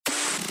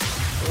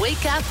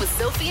Wake Up with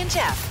Sophie and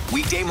Jeff.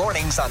 Weekday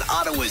mornings on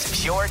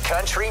Ottawa's Pure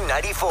Country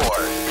 94.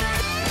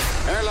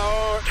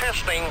 Hello,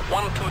 testing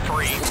 1, 2,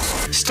 3.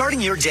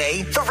 Starting your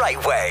day the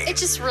right way. It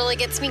just really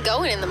gets me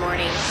going in the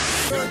morning.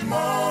 Good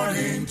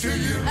morning to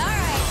you. All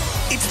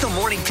right. It's the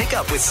morning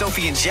pickup with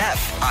Sophie and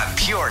Jeff on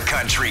Pure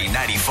Country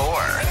 94.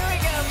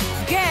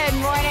 Good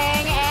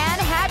morning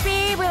and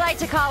happy, we like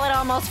to call it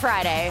almost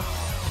Friday.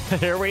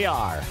 Here we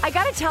are. I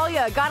gotta tell you,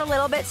 I got a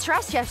little bit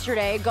stressed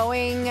yesterday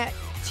going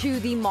to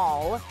the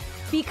mall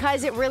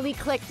because it really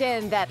clicked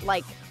in that,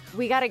 like,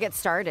 we gotta get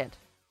started.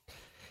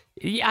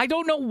 Yeah, I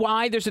don't know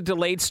why there's a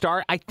delayed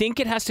start. I think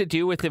it has to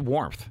do with the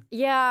warmth.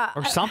 Yeah.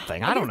 Or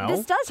something. I don't know.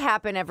 This does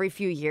happen every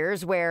few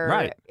years where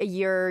Right.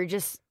 you're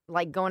just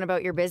like going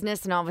about your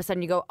business and all of a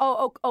sudden you go,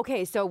 oh,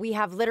 okay, so we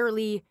have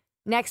literally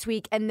next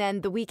week and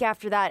then the week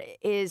after that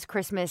is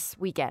Christmas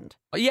weekend.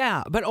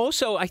 Yeah, but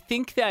also I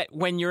think that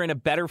when you're in a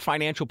better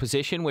financial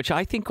position, which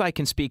I think I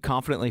can speak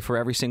confidently for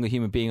every single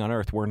human being on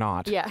earth, we're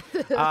not. Yeah.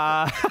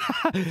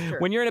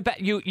 When you're in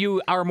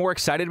you are more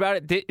excited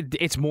about it.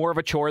 It's more of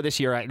a chore this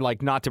year.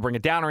 Like, not to bring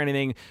it down or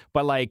anything,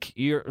 but like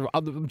you're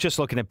just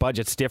looking at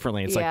budgets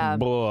differently. It's Yeah.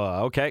 like,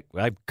 okay,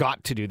 I've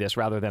got to do this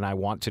rather than I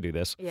want to do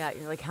this. Yeah,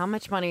 you're like, how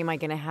much money am I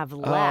going to have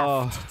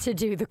left to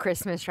do the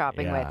Christmas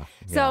shopping with?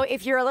 So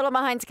if you're a little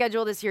behind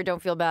schedule this year,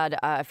 don't feel bad.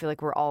 I feel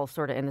like we're all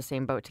sort of in the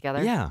same boat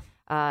together. Yeah.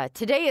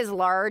 Today is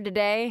lard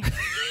day.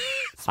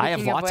 I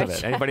have lots of which.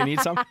 it. Anybody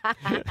need some?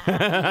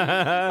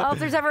 Well, if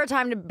there's ever a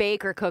time to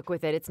bake or cook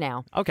with it, it's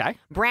now. Okay.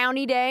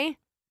 Brownie day.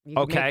 You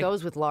can Okay. make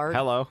those with lard.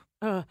 Hello.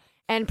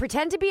 And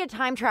pretend to be a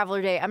time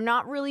traveler day. I'm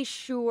not really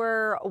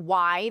sure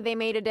why they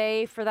made a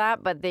day for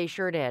that, but they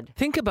sure did.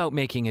 Think about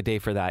making a day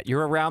for that.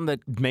 You're around the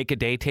make a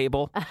day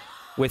table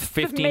with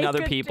 15 Make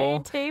other a people,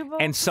 day table?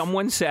 and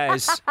someone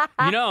says,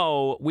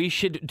 we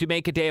should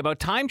make a day about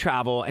time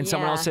travel. And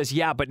someone Yeah. else says,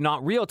 yeah, but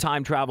not real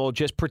time travel,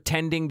 just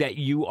pretending that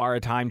you are a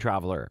time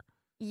traveler.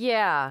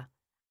 Yeah.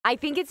 I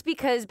think it's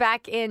because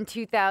back in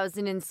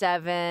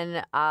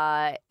 2007,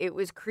 it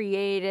was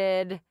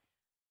created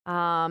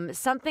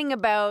something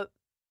about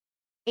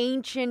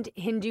ancient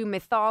Hindu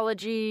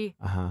mythology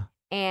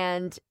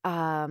and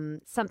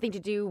something to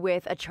do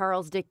with a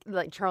Charles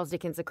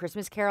Dickens' A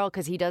Christmas Carol,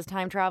 because he does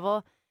time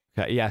travel.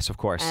 Yes, of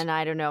course. And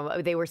I don't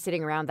know, they were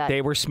sitting around that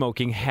They were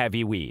smoking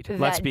heavy weed.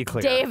 Let's that be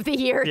clear. day of the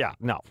year Yeah,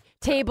 no.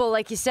 table,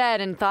 like you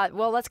said, and thought,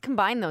 well, let's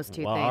combine those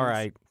two Well, things. all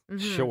right.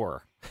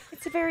 Sure.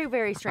 It's a very,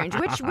 very strange.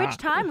 Which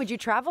time would you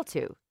travel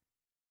to?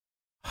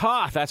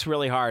 That's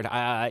really hard.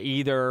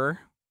 Either.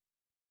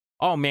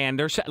 Oh, man,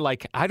 there's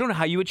like, I don't know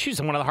how you would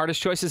choose. One of the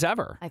hardest choices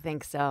ever. I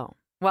think so.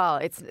 Well,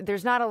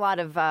 there's not a lot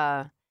of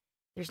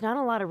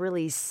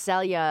really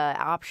cellular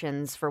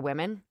options for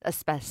women,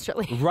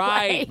 especially.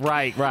 Right,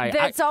 Like, right.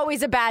 That's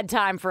always a bad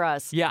time for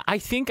us. Yeah, I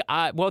think,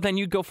 then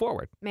you'd go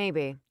forward.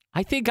 Maybe.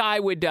 I think I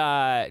would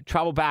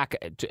travel back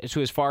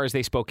to as far as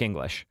they spoke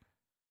English.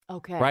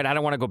 Okay. Right? I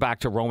don't want to go back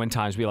to Roman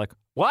times and be like,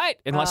 what?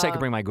 Unless I could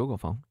bring my Google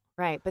phone.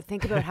 Right, but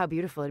think about how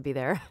beautiful it'd be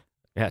there.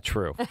 Yeah,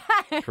 true.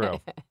 True.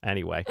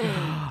 Anyway.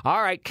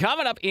 All right,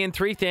 coming up in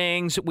 3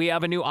 things, we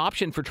have a new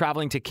option for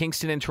traveling to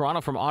Kingston and Toronto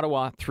from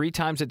Ottawa 3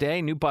 times a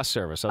day, new bus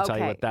service. I'll tell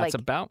you what that's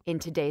like about. in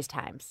today's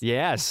times.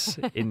 Yes,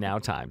 in now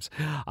times.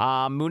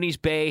 Mooney's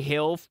Bay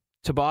Hill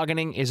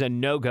tobogganing is a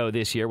no-go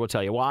this year. We'll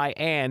tell you why.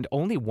 And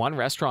only one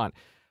restaurant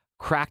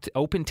cracked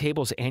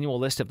OpenTable's annual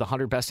list of the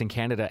 100 best in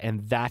Canada,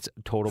 and that's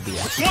total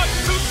BS. 1,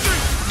 2, 3.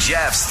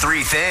 Jeff's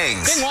 3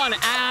 things. Thing 1,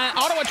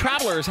 Ottawa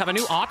travelers have a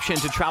new option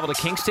to travel to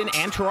Kingston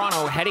and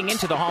Toronto heading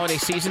into the holiday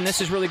season.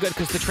 This is really good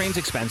because the train's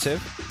expensive.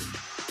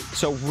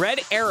 So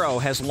Red Arrow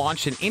has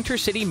launched an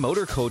intercity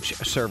motor coach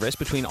service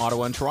between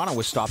Ottawa and Toronto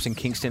with stops in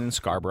Kingston and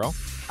Scarborough.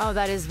 Oh,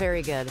 that is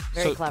very good.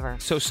 Very clever.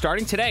 So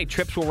starting today,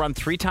 trips will run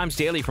 3 times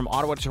daily from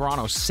Ottawa to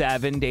Toronto,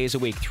 7 days a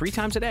week, 3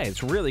 times a day.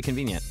 It's really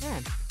convenient. Yeah.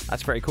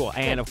 That's very cool.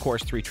 And, of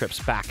course, 3 trips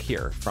back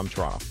here from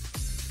Toronto.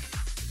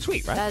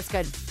 Sweet, right? That's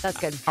good. That's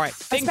good. All right.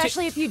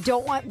 Especially if you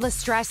don't want the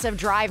stress of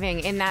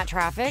driving in that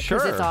traffic,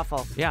 because it's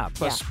awful. Yeah,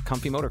 plus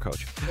comfy motor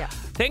coach. Yeah.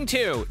 Thing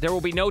 2, there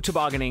will be no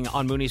tobogganing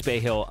on Mooney's Bay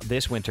Hill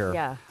this winter.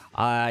 Yeah.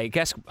 I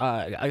guess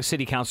a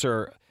city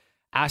councilor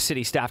asked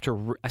city staff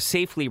to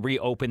safely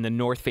reopen the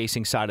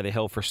north-facing side of the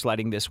hill for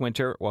sledding this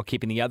winter while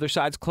keeping the other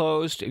sides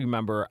closed. You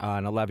remember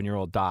an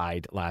 11-year-old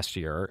died last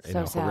year in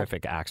a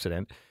horrific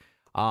accident.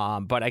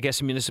 But I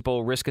guess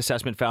municipal risk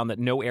assessment found that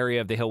no area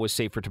of the hill was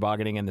safe for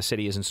tobogganing, and the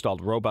city has installed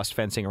robust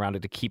fencing around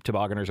it to keep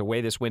tobogganers away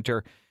this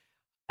winter.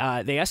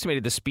 They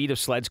estimated the speed of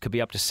sleds could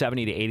be up to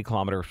 70 to 80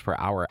 kilometers per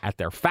hour at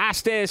their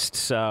fastest,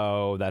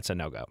 so that's a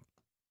no-go,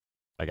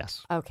 I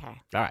guess.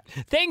 Okay. All right.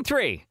 Thing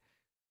 3.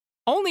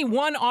 Only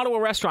one Ottawa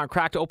restaurant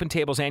cracked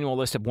OpenTable's annual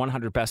list of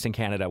 100 best in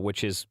Canada,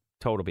 which is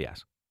total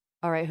BS.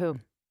 All right, who?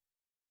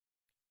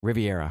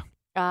 Riviera.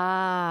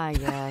 Ah,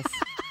 yes.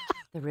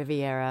 The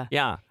Riviera.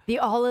 Yeah. The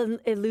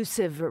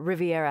all-elusive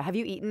Riviera. Have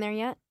you eaten there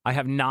yet? I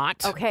have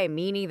not. Okay,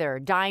 me neither.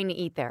 Dying to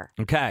eat there.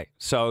 Okay,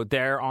 so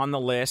they're on the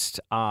list.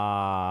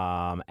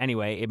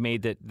 Anyway, it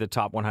made the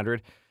top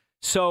 100.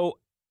 So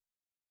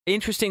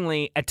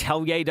Interestingly,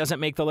 Atelier doesn't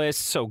make the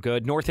list. So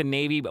good. North and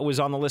Navy was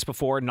on the list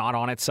before, not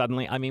on it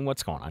suddenly. I mean,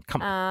 what's going on?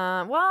 Come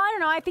on. Well, I don't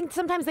know. I think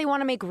sometimes they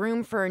want to make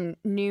room for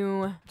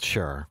new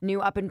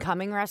up and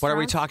coming restaurants. What are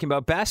we talking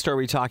about best, or are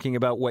we talking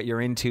about what you're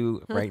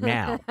into right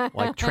now?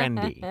 Like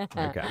trendy.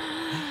 Okay.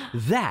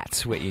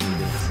 That's what you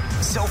need.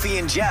 Sophie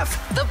and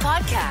Jeff. The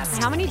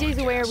podcast. How many days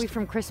away are we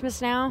from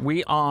Christmas now?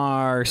 We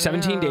are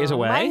 17 days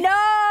away. I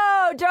know.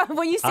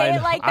 When you say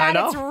it like that,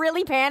 it's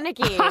really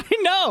panicky. I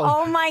know.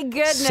 Oh, my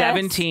goodness.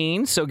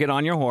 17, so get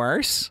on your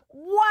horse.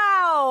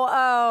 Wow.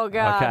 Oh,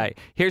 God. Okay.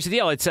 Here's the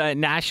deal. It's a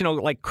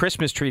national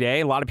Christmas tree day.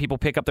 A lot of people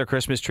pick up their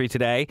Christmas tree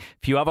today.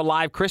 If you have a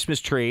live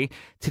Christmas tree,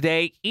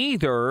 today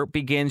either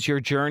begins your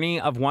journey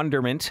of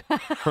wonderment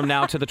from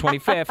now to the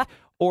 25th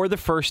or the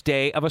first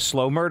day of a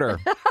slow murder.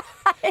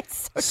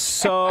 It's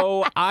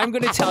so I'm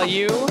going to tell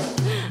you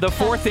the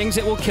 4 things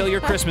that will kill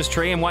your Christmas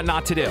tree and what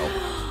not to do.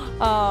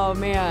 Oh,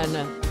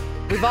 man.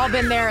 We've all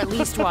been there at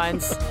least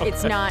once.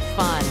 It's not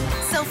fun.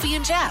 Sophie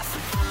and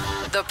Jeff.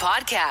 The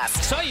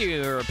podcast. So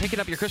you're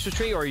picking up your Christmas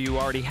tree, or you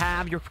already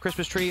have your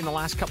Christmas tree in the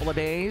last couple of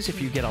days if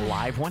you get a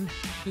live one.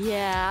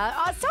 Yeah.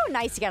 Oh, it's so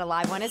nice to get a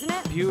live one, isn't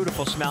it?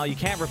 Beautiful smell. You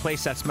can't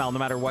replace that smell no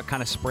matter what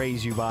kind of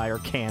sprays you buy or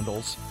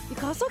candles. You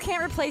also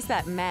can't replace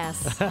that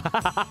mess.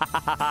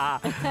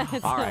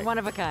 It's All right. one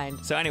of a kind.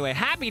 So anyway,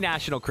 happy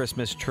National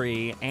Christmas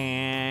Tree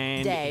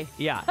and Day.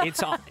 Yeah,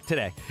 it's on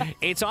today.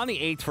 It's on the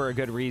 8th for a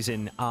good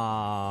reason.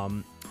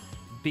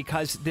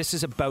 Because this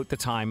is about the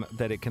time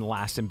that it can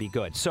last and be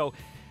good. So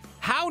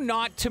how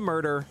not to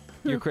murder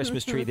your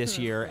Christmas tree this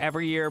year.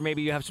 Every year,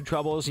 maybe you have some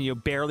troubles and you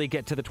barely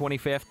get to the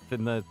 25th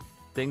and the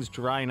thing's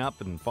drying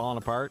up and falling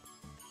apart.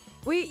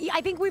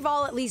 I think we've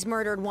all at least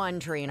murdered one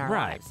tree in our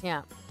lives.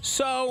 Yeah.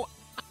 So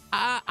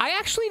I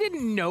actually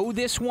didn't know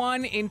this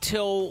one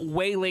until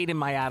way late in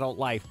my adult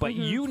life, but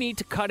you need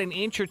to cut an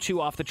inch or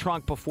 2 off the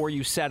trunk before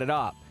you set it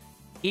up.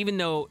 Even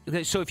though,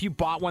 so if you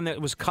bought one that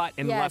was cut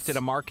and left at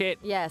a market,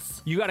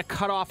 you got to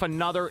cut off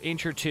another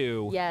inch or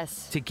 2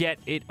 to get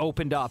it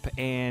opened up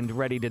and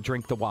ready to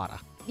drink the water.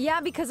 Yeah,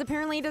 because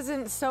apparently it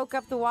doesn't soak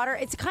up the water.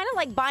 It's kind of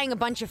like buying a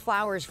bunch of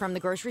flowers from the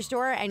grocery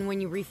store, and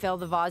when you refill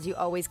the vase, you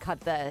always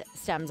cut the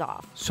stems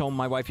off. So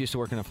my wife used to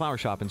work in a flower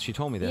shop, and she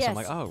told me this. I'm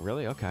like, oh,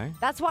 really? Okay.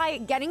 That's why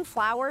getting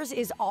flowers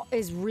is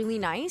really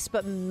nice,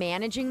 but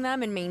managing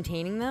them and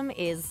maintaining them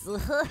is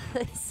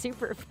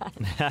super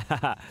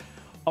fun.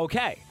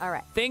 Okay. All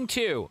right. Thing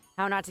 2.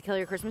 How not to kill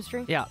your Christmas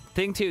tree? Yeah.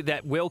 Thing 2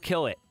 that will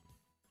kill it.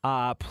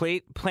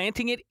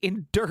 Planting it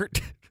in dirt.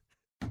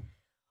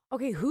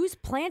 Okay, who's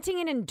planting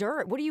it in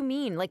dirt? What do you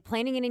mean? Like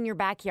planting it in your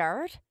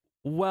backyard?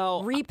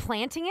 Well,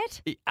 replanting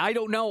it? I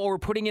don't know. Or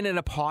putting it in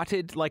a pot.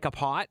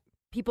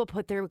 People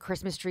put their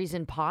Christmas trees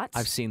in pots?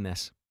 I've seen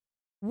this.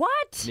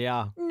 What?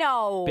 Yeah.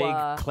 No.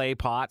 Big clay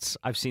pots.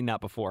 I've seen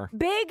that before.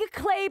 Big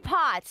clay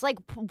pots, like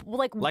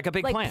a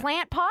big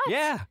plant pots?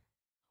 Yeah.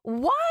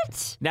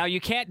 What? Now,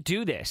 you can't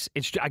do this.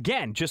 It's,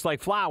 again, just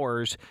like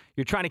flowers,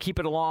 you're trying to keep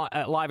it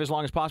alive as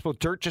long as possible.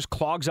 Dirt just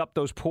clogs up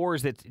those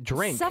pores that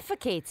drink.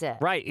 Suffocates it.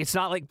 Right. It's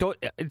not like...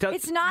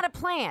 It's not a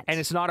plant. And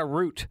it's not a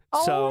root.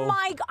 Oh,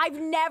 my... I've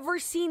never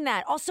seen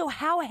that. Also,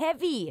 how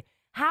heavy?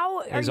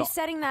 How are you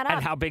setting that up?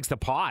 And how big's the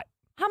pot?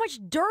 How much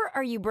dirt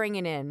are you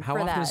bringing in How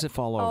for often that? does it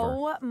fall over?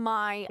 Oh,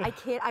 my... I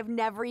can't... I've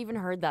never even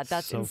heard that.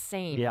 That's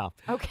insane. Yeah.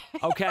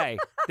 Okay.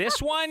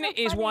 This one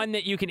is one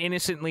that you can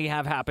innocently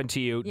have happen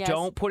to you. Yes.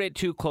 Don't put it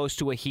too close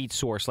to a heat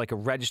source, like a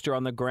register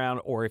on the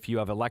ground, or if you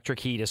have electric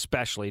heat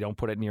especially, don't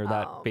put it near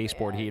that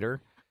baseboard heater.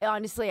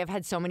 Honestly, I've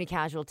had so many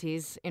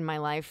casualties in my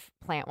life,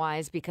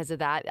 plant-wise, because of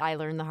that. I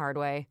learned the hard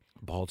way.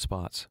 Bald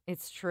spots.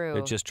 It's true.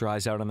 It just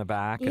dries out on the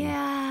back. And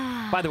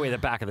yeah. By the way, the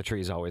back of the tree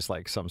is always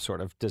like some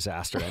sort of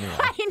disaster anyway.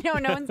 I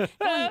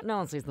know. No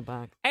one sees the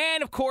back.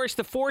 And, of course,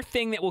 the 4th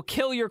thing that will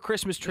kill your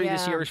Christmas tree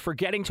this year is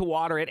forgetting to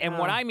water it. And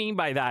what I mean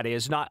by that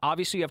is not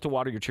obviously you have to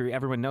water your tree.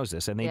 Everyone knows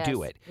this, and they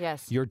do it.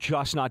 Yes. You're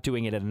just not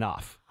doing it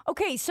enough.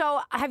 Okay,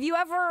 so have you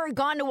ever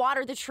gone to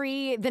water the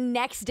tree the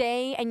next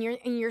day and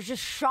you're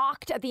just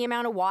shocked at the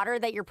amount of water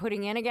that you're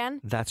putting in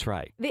again? That's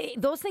right.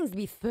 Those things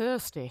be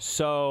thirsty.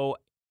 So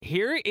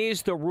here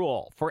is the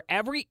rule. For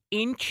every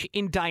inch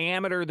in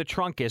diameter the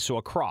trunk is, so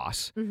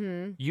across,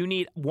 you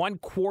need 1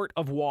 quart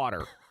of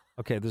water.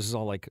 Okay, this is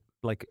all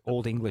like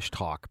old English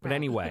talk. But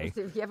anyway.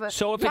 If you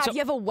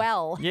have a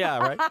well. Yeah,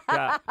 right.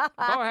 Yeah.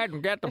 Go ahead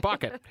and get the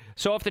bucket.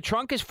 So if the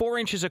trunk is 4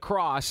 inches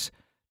across,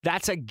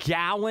 that's a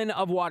gallon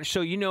of water. So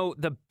you know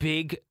the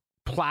big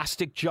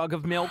plastic jug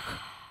of milk?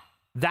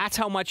 That's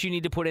how much you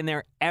need to put in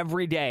there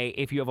every day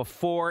if you have a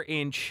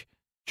 4-inch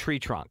tree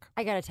trunk.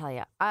 I got to tell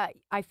you,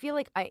 I feel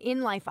like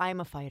in life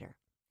I'm a fighter.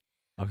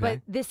 Okay.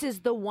 But this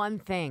is the one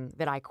thing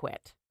that I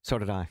quit. So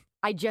did I.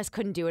 I just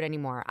couldn't do it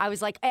anymore. I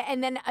was like,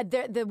 and then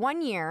the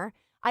 1 year,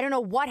 I don't know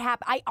what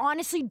happened. I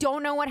honestly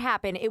don't know what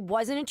happened. It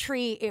wasn't a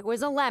tree. It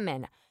was a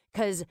lemon,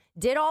 because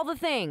did all the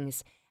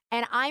things.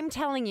 And I'm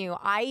telling you,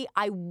 I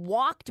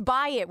walked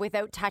by it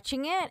without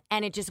touching it,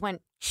 and it just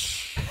went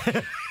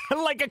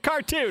like a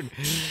cartoon.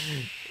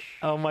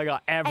 Oh my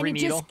God! Every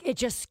needle. It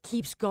just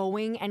keeps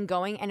going and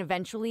going, and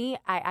eventually,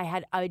 I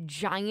had a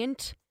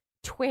giant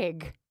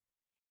twig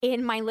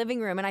in my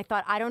living room. And I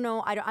thought, I don't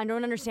know. I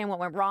don't understand what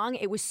went wrong.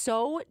 It was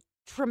so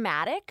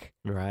traumatic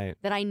Right.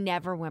 that I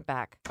never went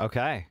back.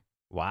 Okay.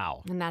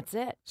 Wow. And that's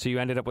it. So you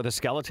ended up with a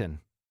skeleton.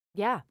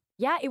 Yeah.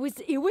 Yeah, it was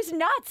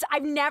nuts.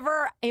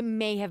 It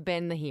may have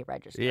been the heat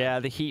register. Yeah,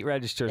 the heat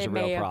register is a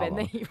real problem.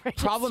 Been the heat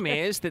register. Problem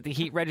is that the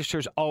heat register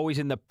is always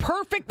in the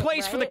perfect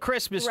place for the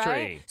Christmas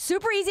tree.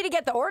 Super easy to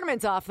get the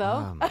ornaments off,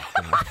 though. Are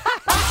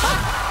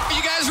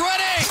you guys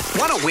ready?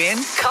 Want to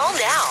win? Call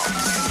now.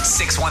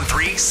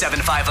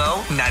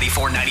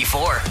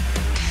 613-750-9494.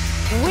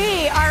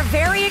 We are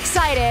very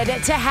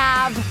excited to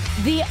have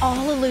the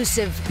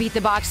all-elusive Beat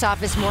the Box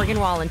Office Morgan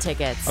Wallen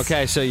tickets.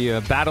 Okay, so you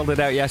battled it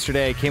out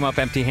yesterday, came up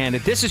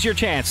empty-handed. This is your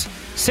chance.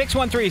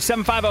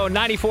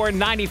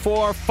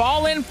 613-750-9494.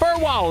 Fall in for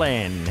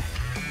Wallen.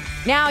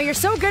 Now, you're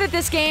so good at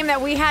this game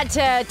that we had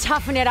to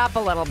toughen it up a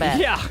little bit.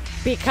 Yeah.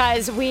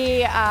 Because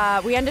we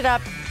ended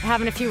up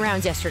having a few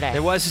rounds yesterday.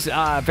 It was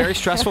very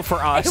stressful for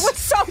us. It was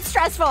so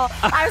stressful.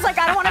 I was like,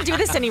 I don't want to do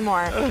this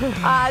anymore.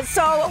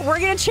 So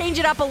we're going to change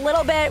it up a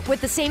little bit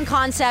with the same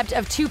concept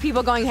of two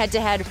people going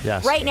head-to-head.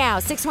 Yes. Right now,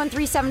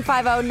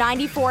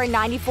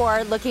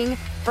 613-750-9494. Looking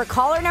for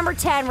caller number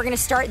 10. We're going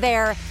to start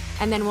there,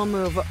 and then we'll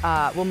move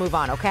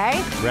on,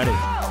 okay? Ready.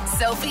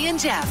 Sophie and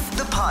Jeff.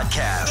 The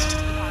podcast.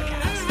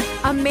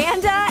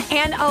 Amanda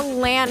and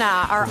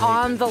Alana are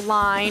on the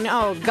line.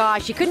 Oh,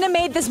 gosh. You couldn't have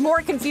made this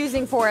more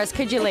confusing for us,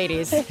 could you,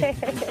 ladies? All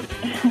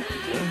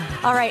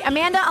right.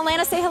 Amanda,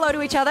 Alana, say hello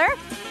to each other.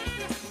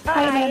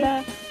 Hi,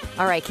 Amanda.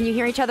 All right. Can you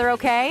hear each other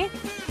okay?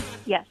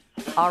 Yes.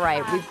 All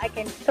right. I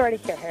can sort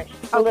of hear her.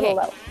 A little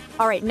low.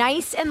 All right.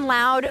 Nice and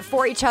loud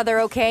for each other,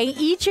 okay?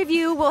 Each of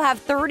you will have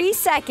 30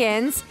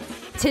 seconds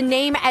to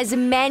name as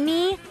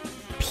many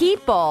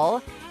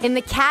people in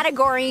the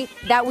category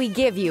that we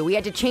give you. We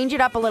had to change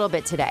it up a little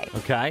bit today.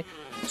 Okay.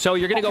 So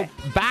you're going to go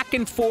back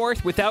and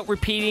forth without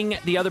repeating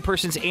the other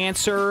person's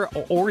answer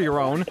or your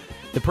own.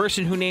 The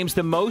person who names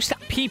the most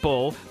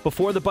people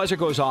before the buzzer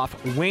goes off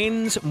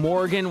wins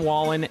Morgan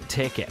Wallen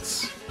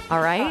tickets.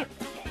 All right?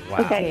 Wow.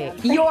 Okay.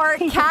 Your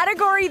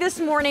category this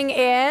morning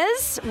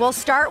is, we'll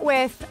start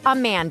with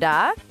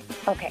Amanda.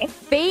 Okay.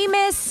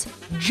 Famous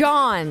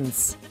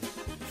Johns.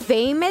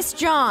 Famous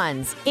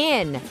Johns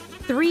in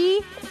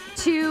 3,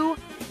 2,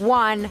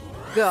 1,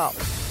 go.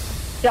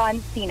 John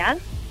Cena.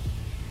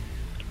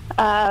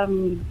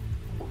 John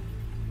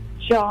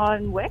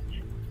Wick.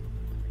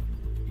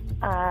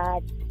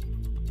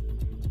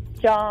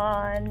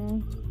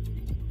 John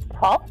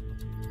Paul.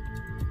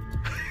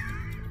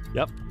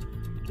 Yep.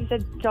 You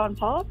said John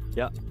Paul?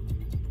 Yep.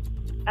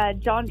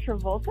 John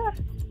Travolta.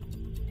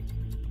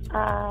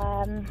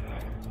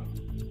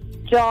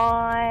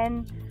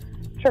 John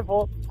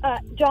Travolta.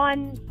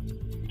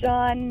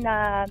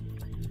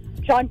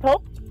 John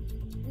Pope.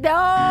 No! We're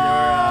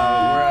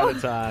out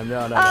of time.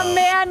 No.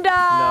 Amanda!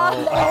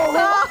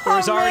 No. There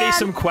was already man.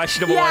 some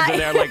questionable ones in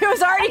there. Like, it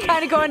was already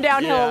kind of going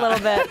downhill a little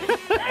bit.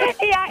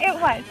 Yeah, it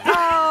was.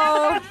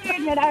 Oh. I have to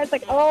admit, I was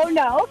like, oh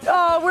no.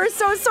 Oh, we're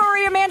so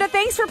sorry, Amanda.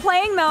 Thanks for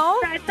playing, though.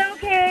 That's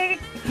okay.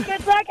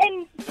 Good luck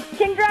and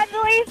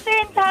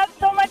congratulations. Have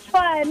so much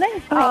fun.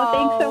 Oh,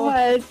 thanks so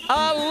much.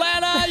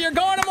 Alana, you're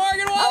going to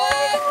Morgan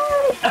Wallen!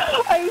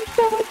 I'm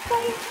so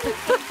excited.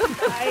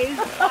 Guys,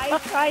 I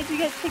tried to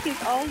get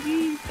tickets all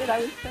week and I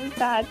was so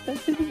sad. So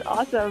this is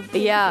awesome.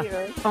 Thank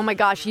you. Oh my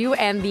gosh, you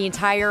and the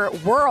entire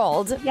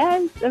world.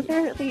 Yes,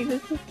 apparently.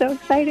 This is so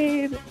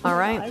exciting. All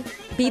right.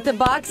 Beat the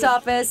box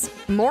office.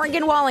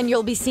 Morgan Wallen,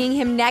 you'll be seeing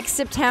him next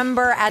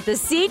September at the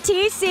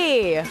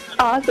CTC.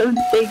 Awesome.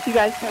 Thank you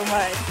guys so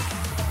much.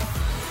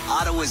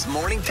 Ottawa's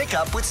Morning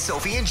Pickup with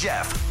Sophie and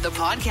Jeff. The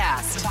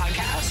podcast.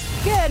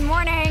 Good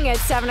morning.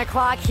 It's 7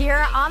 o'clock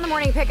here on the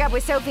Morning Pickup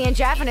with Sophie and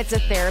Jeff, and it's a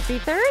Therapy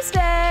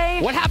Thursday.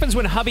 What happens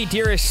when hubby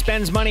dearest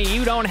spends money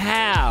you don't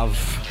have?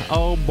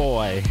 Oh,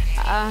 boy.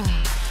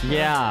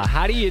 Yeah.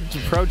 How do you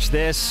approach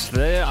this?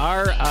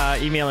 Our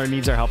emailer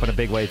needs our help in a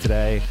big way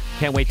today.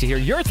 Can't wait to hear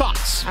your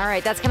thoughts. All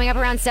right, that's coming up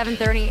around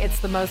 7:30. It's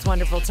the most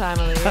wonderful time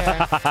of the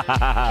year.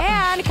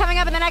 And coming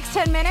up in the next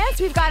 10 minutes,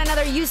 we've got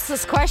another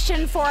useless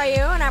question for you.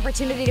 An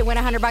opportunity to win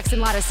 $100 in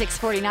Lotto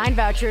 649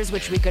 vouchers,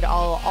 which we could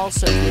all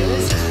also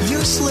use.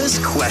 Useless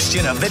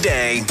question of the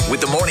day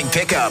with the Morning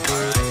Pickup.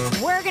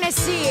 We're going to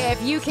see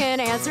if you can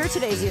answer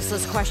today's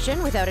useless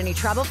question without any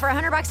trouble for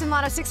 $100 in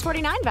Lotto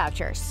 649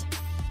 vouchers.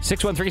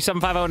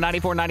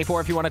 613-750-9494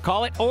 if you want to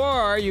call it,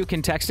 or you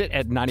can text it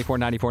at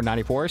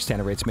 949494.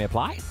 Standard rates may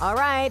apply. All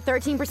right,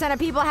 13% of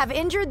people have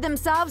injured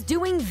themselves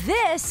doing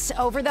this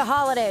over the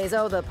holidays.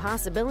 Oh, the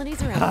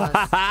possibilities are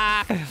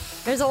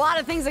endless. There's a lot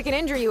of things that can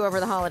injure you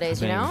over the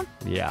holidays, you know?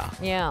 Yeah.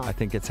 Yeah. I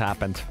think it's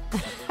happened.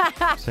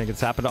 I think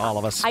it's happened to all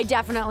of us. I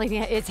definitely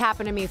think it's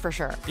happened to me for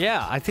sure.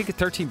 Yeah, I think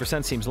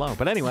 13% seems low.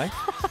 But anyway.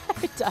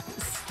 It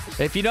does.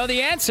 If you know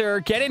the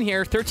answer, get in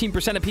here.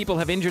 13% of people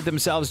have injured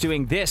themselves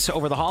doing this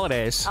over the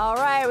holidays. All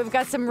right, we've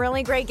got some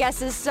really great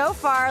guesses so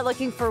far.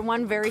 Looking for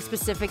one very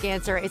specific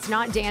answer. It's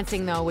not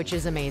dancing, though, which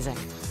is amazing.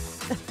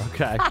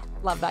 Okay.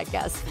 Love that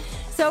guess.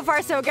 So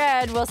far, so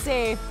good. We'll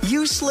see.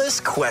 Useless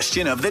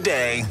question of the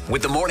day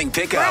with the morning We're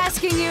pickup.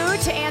 asking you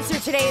to answer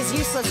today's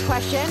useless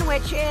question,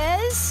 which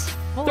is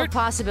full of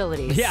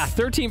possibilities. Yeah,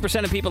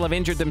 13% of people have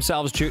injured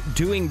themselves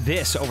doing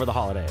this over the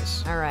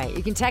holidays. All right.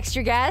 You can text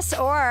your guess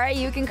or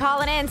you can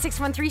call it in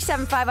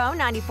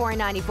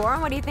 613-750-9494.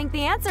 And what do you think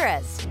the answer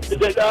is? Is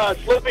it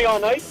slipping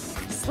on ice?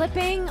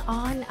 Slipping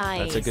on ice.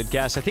 That's a good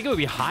guess. I think it would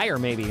be higher,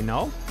 maybe,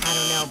 no? I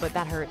don't know, but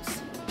that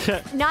hurts.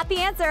 Not the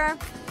answer.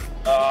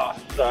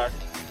 Suck.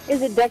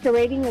 Is it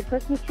decorating the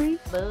Christmas tree?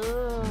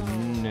 Boo.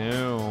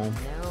 No.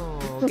 No.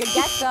 Good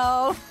guess,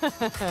 though.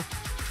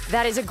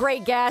 That is a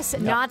great guess.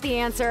 Not the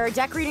answer.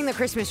 Decorating the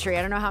Christmas tree.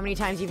 I don't know how many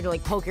times you've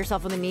like poke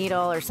yourself with a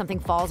needle or something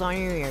falls on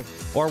you.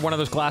 Or one of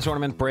those glass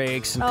ornament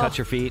breaks and cuts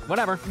your feet.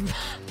 Whatever.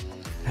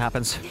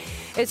 Happens.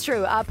 It's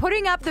true.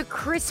 Putting up the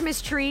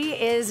Christmas tree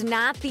is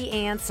not the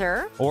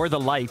answer. Or the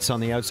lights on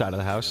the outside of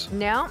the house.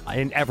 No.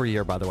 In every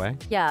year, by the way.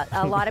 Yeah,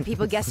 a lot of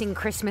people guessing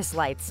Christmas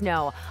lights.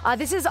 No.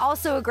 This is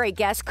also a great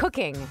guess.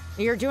 Cooking.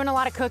 You're doing a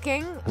lot of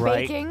cooking,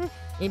 Right. baking.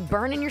 You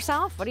burning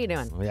yourself? What are you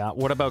doing? Yeah.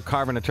 What about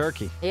carving a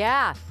turkey?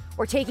 Yeah.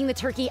 Or taking the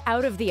turkey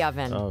out of the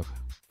oven. Oh,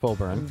 full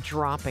burn.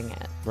 Dropping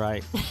it.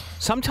 Right.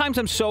 Sometimes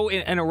I'm so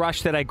in a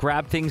rush that I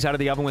grab things out of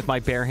the oven with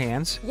my bare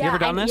hands. Yeah, you ever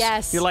done this?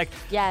 Yes. You're like,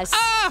 yes.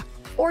 ah!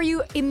 Or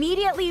you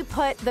immediately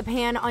put the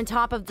pan on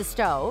top of the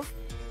stove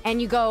and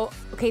you go,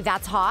 okay,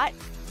 that's hot.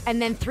 And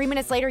then 3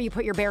 minutes later, you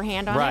put your bare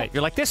hand on Right. it.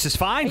 You're like, this is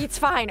fine. It's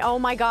fine. Oh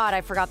my God,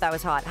 I forgot that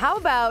was hot. How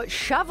about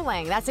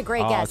shoveling? That's a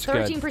great guess. it's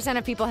good. 13%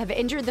 of people have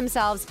injured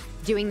themselves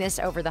doing this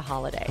over the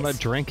holidays. How about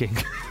drinking?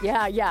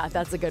 Yeah,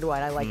 that's a good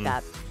one. I like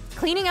that.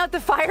 Cleaning out the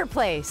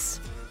fireplace.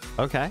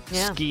 Okay.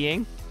 Yeah.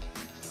 Skiing.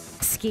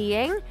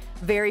 Skiing.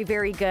 Very,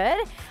 very good.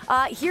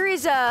 Here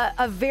is a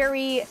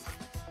very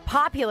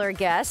popular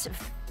guess.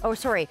 Oh,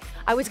 sorry.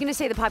 I was going to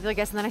say the popular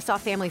guess, and then I saw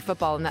family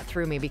football, and that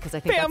threw me because I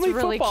think Family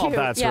that's really football. cute.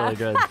 That's Yeah. really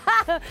good.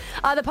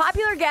 The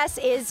popular guess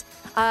is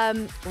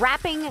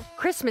wrapping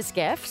Christmas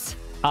gifts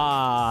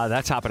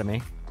That's happened to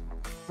me.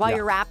 while Yeah.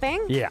 you're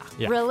wrapping. Yeah.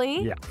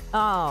 Really? Yeah.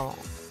 Oh.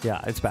 Yeah,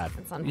 it's bad.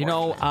 That's You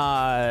know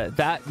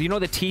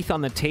the teeth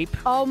on the tape?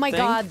 Oh my thing?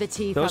 God, the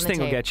teeth. Those on the things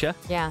will tape. get you.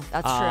 Yeah,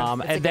 that's true. That's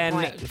a and good then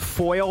point.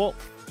 foil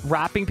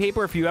wrapping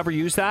paper, if you ever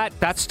use that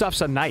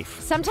stuff's a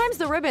knife. Sometimes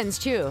the ribbons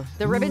too.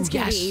 The ribbons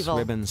can yes, be evil.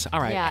 ribbons. All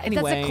right. Yeah,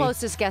 Anyway, that's the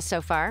closest guess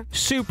so far.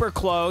 super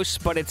close,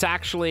 but it's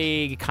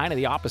actually kind of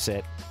the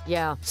opposite.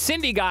 Yeah.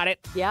 Cindy got it.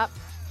 Yep.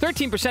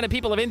 13% of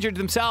people have injured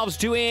themselves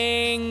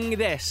doing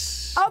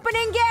this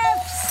Opening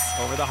gifts.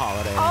 over the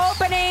holidays.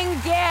 Opening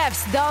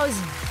gifts. Those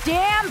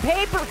damn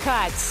paper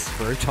cuts.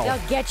 Brutal. They'll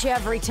get you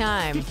every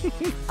time.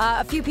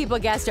 A few people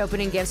guessed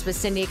opening gifts, but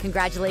Cindy,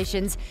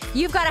 congratulations.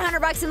 You've got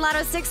 $100 in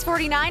Lotto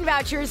 649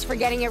 vouchers for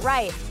getting it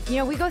right. You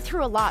know, we go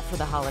through a lot for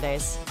the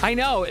holidays. I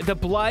know. The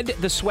blood,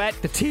 the sweat,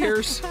 the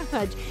tears.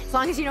 As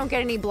long as you don't get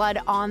any blood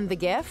on the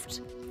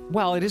gift.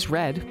 Well, it is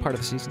red, part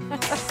of the season.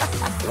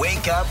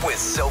 Wake up with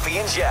Sophie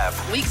and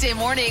Jeff. Weekday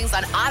mornings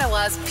on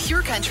Ottawa's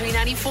Pure Country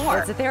 94.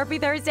 It's a Therapy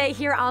Thursday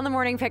here on the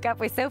Morning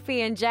Pickup with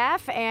Sophie and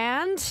Jeff.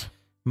 And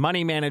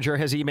Money manager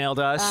has emailed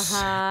us,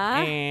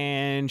 Uh-huh.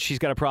 and she's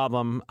got a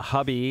problem.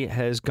 Hubby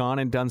has gone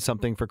and done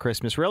something for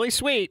Christmas really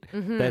sweet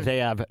that they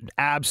have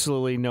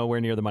absolutely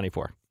nowhere near the money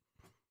for.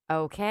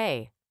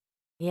 okay.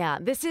 Yeah,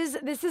 this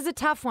is a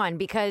tough one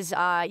because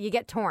you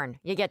get torn.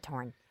 You get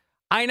torn.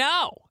 I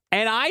know,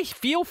 and I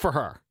feel for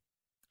her.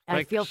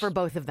 I feel for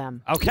both of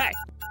them. Okay.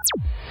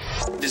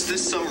 Is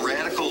this some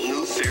radical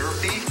new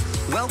therapy?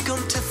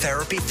 Welcome to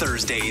Therapy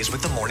Thursdays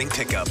with the morning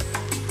pickup.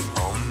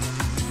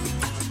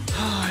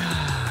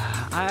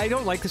 I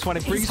don't like this one.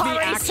 It brings me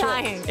already actual.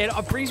 sighing. It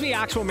brings me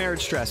actual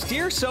marriage stress.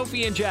 Dear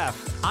Sophie and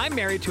Jeff, I'm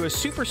married to a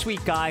super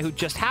sweet guy who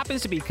just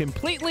happens to be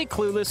completely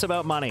clueless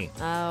about money.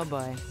 Oh,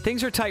 boy.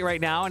 Things are tight right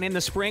now, and in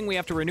the spring we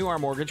have to renew our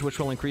mortgage, which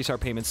will increase our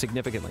payments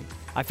significantly.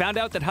 I found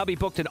out that hubby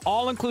booked an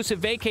all-inclusive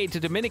vacay to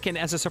Dominican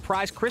as a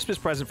surprise Christmas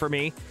present for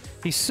me.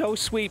 He's so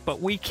sweet, but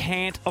we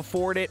can't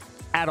afford it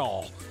at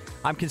all.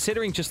 I'm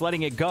considering just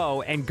letting it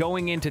go and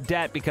going into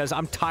debt because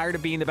I'm tired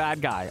of being the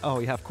bad guy. Oh,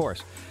 yeah, of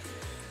course.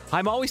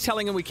 I'm always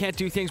telling him we can't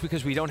do things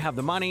because we don't have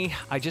the money.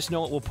 I just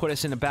know it will put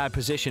us in a bad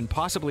position,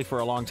 possibly for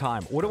a long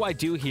time. What do I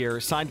do here?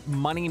 Signed,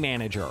 money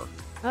manager.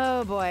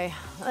 Oh, boy.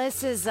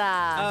 This is,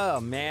 Oh,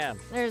 man.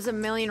 there's a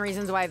million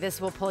reasons why this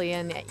will pull you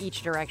in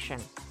each direction.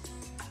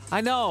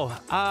 I know.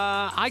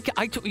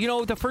 You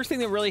know, the first thing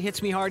that really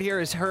hits me hard here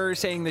is her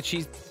saying that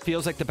she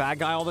feels like the bad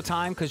guy all the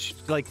time because,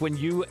 like,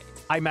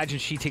 I imagine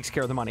she takes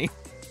care of the money.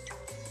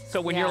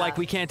 So when you're Yeah. like,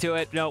 we can't do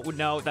it,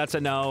 no, that's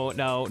a no,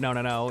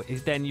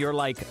 then you're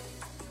like,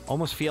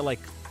 almost feel like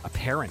a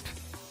parent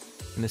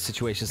in this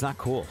situation. It's not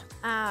cool.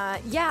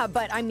 Yeah,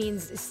 but I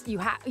mean,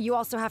 you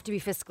also have to be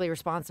fiscally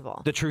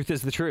responsible. The truth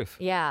is the truth.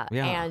 Yeah.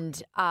 Yeah.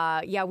 And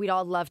we'd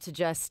all love to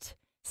just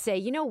say,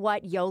 you know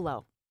what,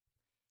 YOLO.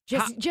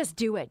 Just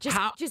do it.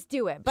 Just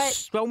do it. But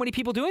So many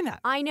people doing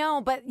that. I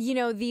know, but you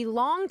know, the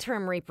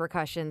long-term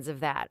repercussions of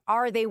that,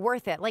 are they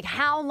worth it? Like,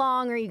 how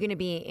long are you going to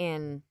be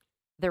in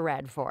the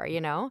red for,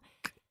 you know?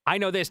 I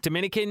know this.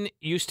 Dominican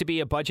used to be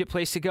a budget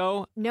place to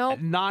go. Nope.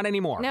 Not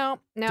anymore. No.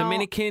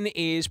 Dominican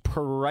is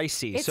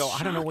pricey, It's so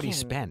I don't know what he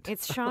shocking. spent.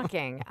 It's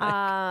shocking.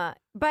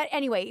 But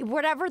anyway,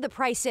 whatever the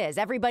price is,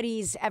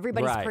 everybody's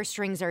Right. purse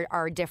strings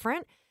are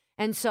different.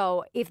 And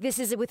so if this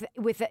is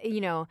with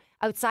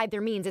outside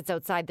their means, it's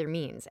outside their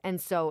means. And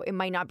so it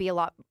might not be a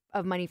lot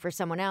of money for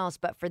someone else,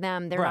 but for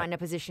them, they're Right. not in a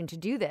position to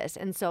do this.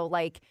 And so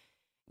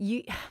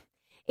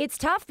it's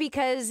tough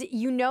because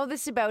you know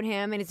this about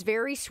him, and it's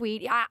very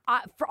sweet.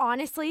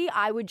 Honestly,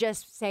 I would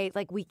just say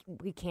we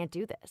can't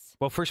do this.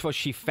 Well, first of all,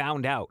 she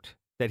found out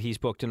that he's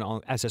booked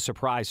as a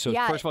surprise. So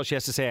Yeah. first of all, she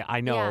has to say,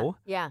 I know.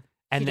 Yeah.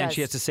 And then does.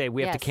 she has to say,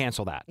 we have to Yes.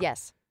 cancel that.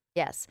 Yes.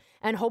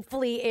 And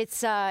hopefully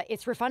it's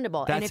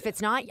refundable. And if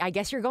it's not, I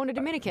guess you're going to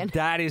Dominican.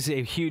 That is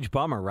a huge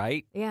bummer,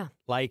 right? Yeah.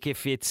 Like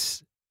if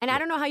it's... And I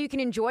don't know how you can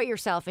enjoy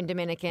yourself in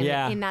Dominican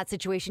in that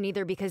situation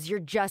either, because you're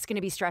just going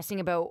to be stressing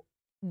about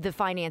the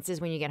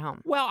finances when you get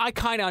home. Well, I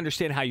kind of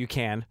understand how you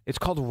can. It's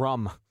called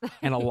rum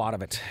and a lot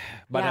of it.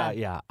 But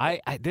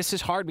I this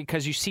is hard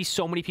because you see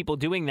so many people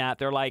doing that.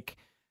 They're like,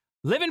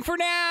 living for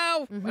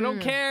now. I don't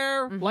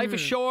care. Life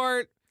is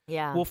short.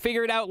 Yeah. We'll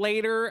figure it out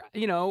later.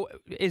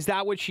 Is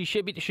that what she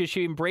should be? Should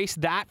she embrace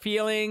that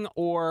feeling?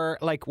 Or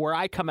like where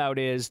I come out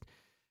is,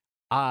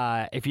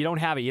 if you don't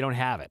have it, you don't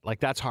have it. Like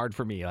that's hard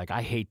for me. Like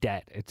I hate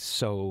debt. It's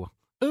so,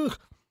 ugh.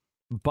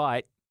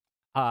 But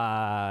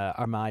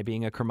am I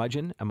being a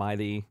curmudgeon?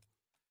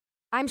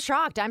 I'm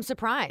shocked. I'm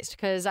surprised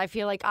because I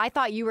feel like I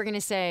thought you were going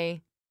to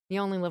say, you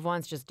only live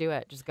once, just do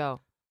it. Just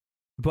go.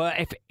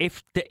 But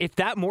if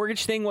that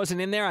mortgage thing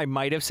wasn't in there, I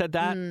might have said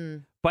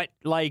that. But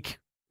like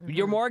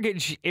your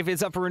mortgage, if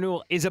it's up for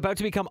renewal, is about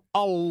to become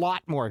a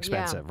lot more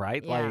expensive,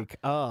 right? Yeah. Like,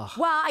 ugh.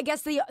 Well, I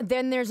guess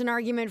then there's an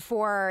argument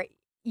for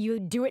you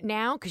do it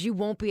now because you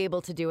won't be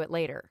able to do it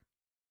later.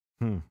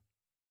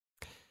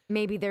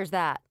 Maybe there's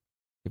that.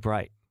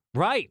 Right.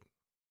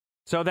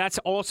 So that's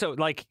also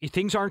like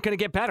things aren't going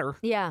to get better.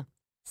 Yeah.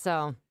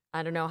 So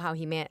I don't know how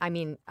he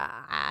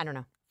I don't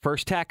know.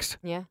 First text.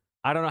 Yeah.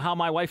 I don't know how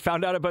my wife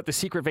found out about the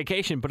secret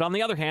vacation, but on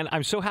the other hand,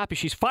 I'm so happy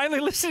she's finally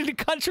listening to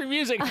country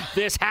music.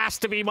 This has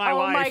to be my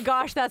wife. Oh my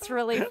gosh, that's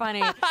really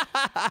funny.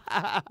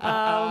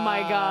 Oh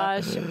my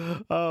gosh.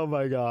 Oh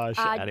my gosh.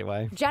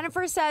 Anyway.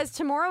 Jennifer says,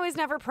 tomorrow is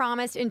never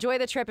promised. Enjoy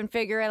the trip and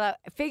figure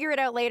it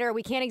out later.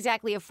 We can't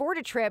exactly afford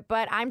a trip,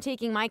 but I'm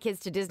taking my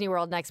kids to Disney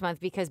World next month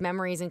because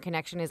memories and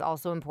connection is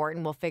also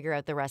important. We'll figure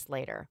out the rest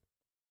later.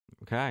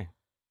 Okay.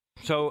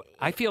 So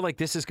I feel like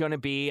this is going to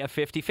be a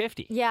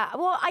 50-50. Yeah.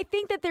 Well, I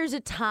think that there's a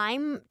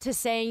time to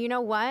say, you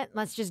know what,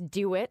 let's just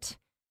do it.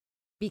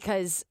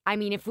 Because, I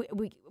mean, if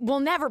we'll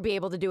never be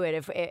able to do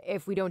it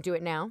if we don't do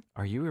it now.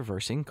 Are you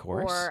reversing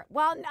course?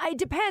 Well, it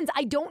depends.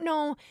 I don't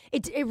know.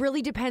 It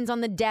really depends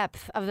on the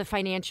depth of the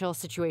financial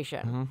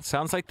situation.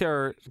 Sounds like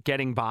they're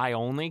getting by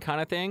only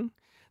kind of thing.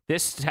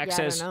 This text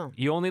says,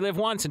 you only live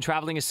once and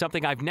traveling is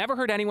something I've never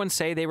heard anyone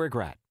say they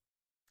regret.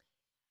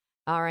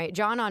 All right.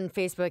 John on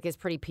Facebook is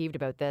pretty peeved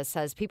about this.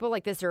 Says, people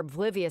like this are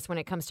oblivious when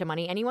it comes to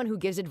money. Anyone who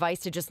gives advice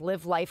to just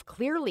live life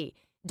clearly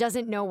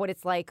doesn't know what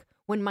it's like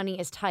when money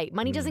is tight.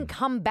 Money doesn't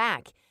come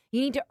back.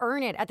 You need to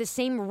earn it at the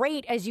same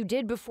rate as you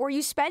did before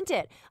you spent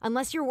it,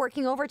 unless you're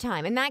working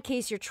overtime. In that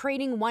case, you're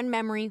trading one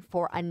memory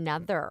for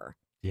another.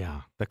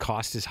 Yeah. The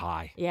cost is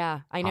high.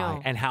 Yeah, I know.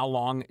 And how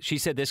long? She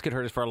said this could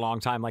hurt us for a long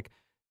time. Like,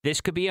 this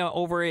could be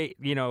over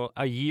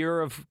a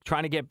year of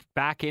trying to get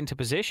back into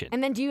position.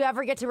 And then do you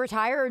ever get to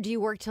retire or do you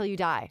work till you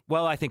die?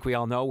 Well, I think we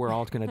all know we're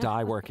all going to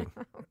die working.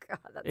 Oh, God.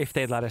 If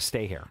they let us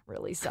stay here.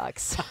 Really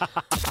sucks.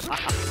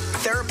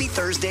 Therapy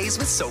Thursdays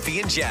with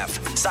Sophie and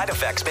Jeff. Side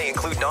effects may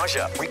include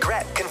nausea,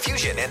 regret,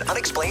 confusion, and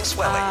unexplained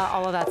swelling.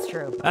 All of that's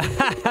true.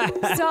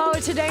 So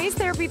today's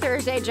Therapy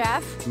Thursday,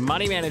 Jeff.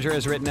 Money Manager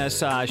has written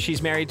us.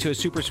 She's married to a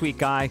super sweet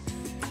guy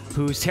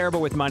who's terrible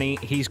with money.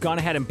 He's gone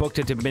ahead and booked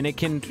a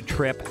Dominican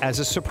trip as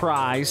a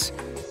surprise,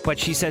 but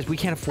she says we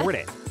can't afford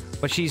it.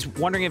 But she's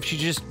wondering if she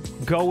just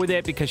go with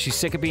it because she's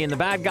sick of being the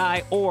bad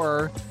guy,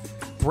 or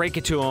break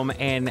it to him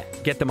and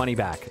get the money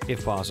back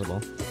if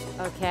possible.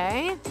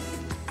 Okay.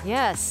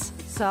 Yes.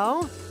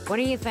 So, what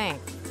do you think?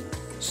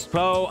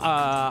 So,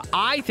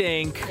 I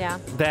think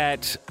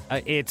that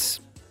it's,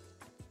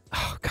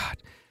 oh God,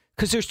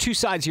 because there's two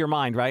sides of your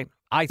mind, right?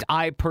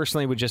 I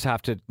personally would just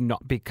have to,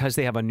 because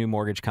they have a new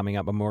mortgage coming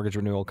up, a mortgage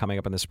renewal coming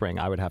up in the spring,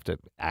 I would have to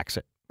axe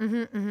it.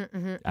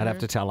 I'd have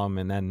to tell them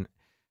and then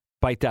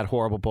bite that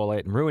horrible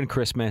bullet and ruin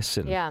Christmas.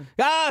 And,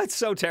 it's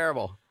so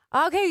terrible.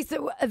 Okay,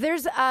 so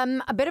there's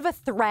a bit of a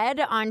thread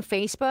on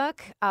Facebook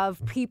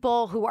of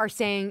people who are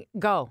saying,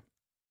 go.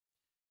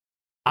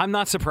 I'm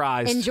not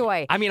surprised.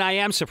 Enjoy. I mean, I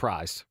am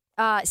surprised.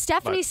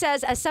 Stephanie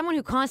says, as someone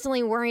who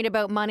constantly worried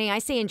about money, I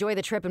say enjoy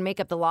the trip and make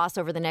up the loss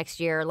over the next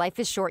year. Life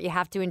is short. You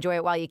have to enjoy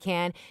it while you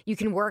can. You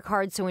can work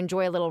hard, so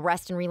enjoy a little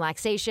rest and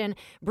relaxation.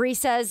 Bree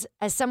says,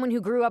 as someone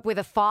who grew up with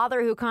a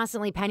father who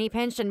constantly penny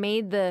pinched and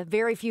made the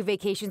very few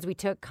vacations we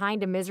took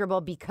kind of miserable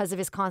because of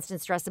his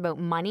constant stress about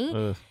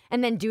money.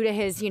 And then due to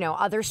his,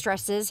 other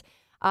stresses,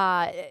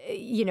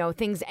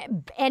 things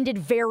ended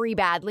very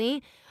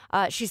badly.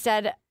 She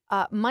said,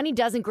 money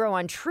doesn't grow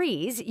on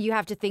trees. You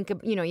have to think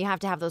of, you have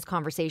to have those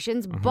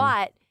conversations,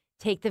 but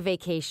take the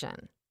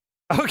vacation.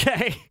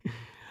 Okay.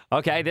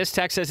 Okay, this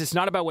text says it's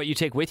not about what you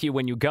take with you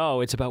when you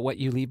go. It's about what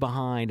you leave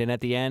behind. And at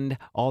the end,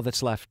 all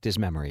that's left is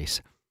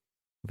memories.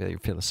 Very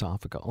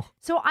philosophical.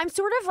 So I'm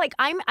sort of like,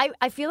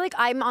 I feel like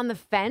I'm on the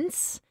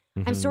fence.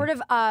 I'm sort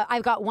of,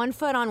 I've got one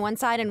foot on one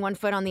side and one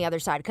foot on the other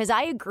side. Because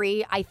I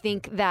agree. I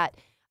think that,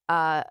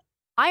 I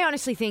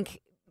honestly think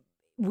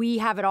we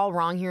have it all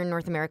wrong here in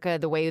North America,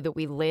 the way that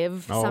we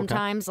live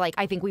sometimes. Okay. Like,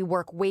 I think we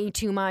work way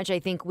too much. I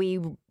think we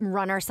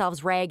run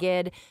ourselves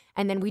ragged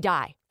and then we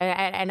die.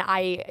 And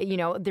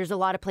there's a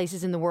lot of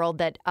places in the world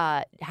that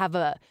have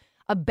a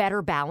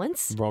better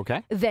balance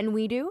than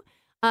we do.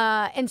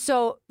 And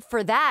so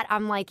for that,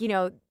 I'm like,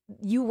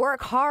 you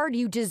work hard,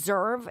 you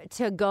deserve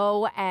to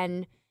go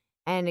and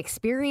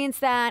experience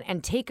that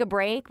and take a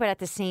break. But at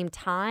the same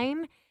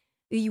time,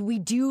 we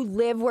do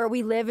live where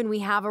we live, and we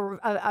have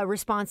a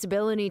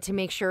responsibility to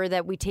make sure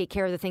that we take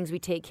care of the things we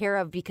take care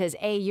of, because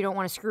A, you don't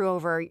want to screw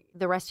over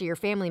the rest of your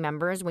family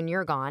members when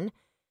you're gone,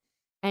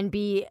 and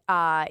B,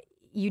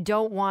 you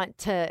don't want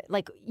to,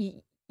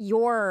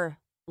 your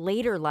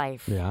later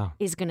life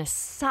is going to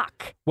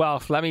suck.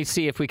 Well, let me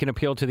see if we can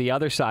appeal to the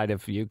other side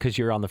of you, because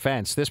you're on the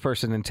fence. This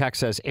person in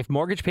text says, if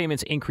mortgage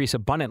payments increase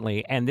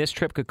abundantly and this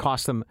trip could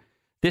cost them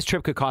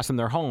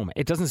their home,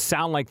 it doesn't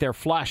sound like they're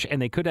flush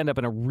and they could end up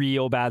in a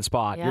real bad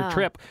spot. Yeah. Your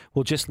trip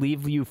will just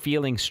leave you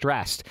feeling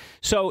stressed.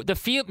 So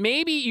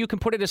maybe you can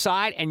put it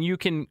aside and you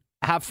can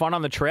have fun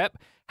on the trip.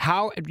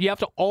 How you have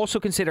to also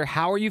consider,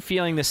 how are you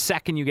feeling the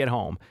second you get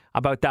home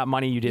about that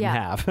money you didn't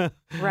have?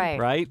 Right.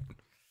 Right?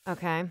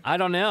 Okay. I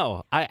don't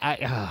know.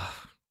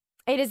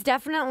 It is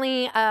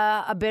definitely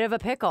a bit of a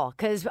pickle,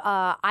 because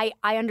I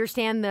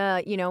understand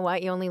you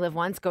only live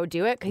once, go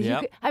do it. Because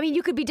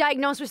you could be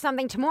diagnosed with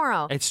something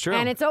tomorrow. It's true.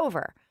 And it's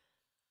over.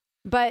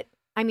 But,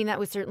 that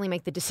would certainly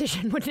make the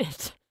decision, wouldn't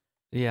it?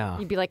 Yeah.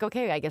 You'd be like,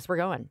 okay, I guess we're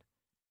going.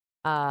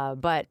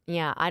 But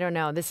yeah, I don't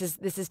know. This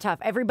is tough.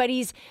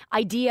 Everybody's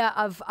idea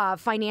of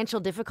financial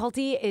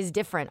difficulty is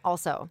different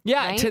also.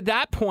 Yeah, right? To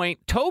that point,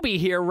 Toby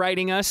here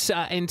writing us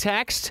in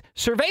text,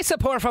 cerveza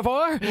por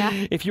favor.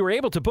 Yeah. If you were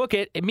able to book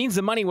it, it means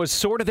the money was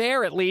sort of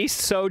there at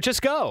least, so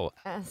just go.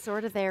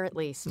 Sort of there at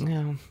least.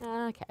 Yeah.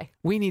 Okay.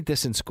 We need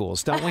this in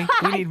schools, don't we?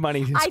 We need money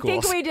in schools. I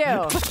think we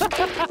do.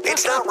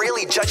 It's not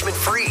really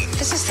judgment-free.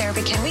 This is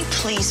therapy. Can we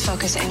please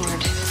focus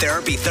inward?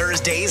 Therapy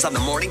Thursdays on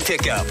the Morning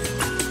Pickup.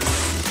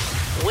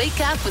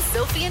 Wake up with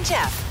Sophie and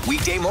Jeff.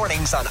 Weekday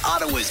mornings on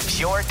Ottawa's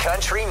Pure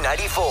Country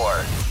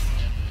 94.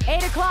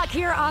 8 o'clock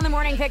here on the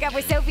Morning Pickup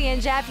with Sophie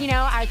and Jeff.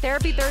 Our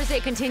Therapy Thursday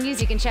continues.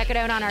 You can check it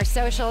out on our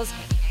socials.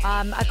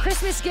 A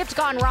Christmas gift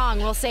gone wrong,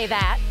 we'll say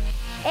that.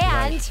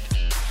 And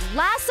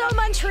Lasso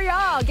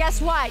Montreal, guess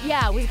what?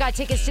 Yeah, we've got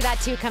tickets to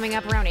that too, coming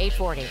up around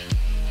 8:40.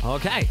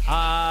 Okay.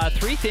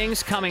 3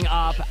 things coming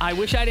up. I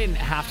wish I didn't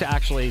have to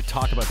actually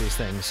talk about these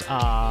things.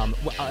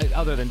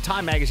 Other than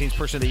Time Magazine's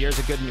Person of the Year is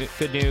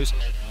good news.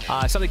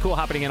 Something cool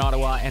happening in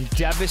Ottawa, and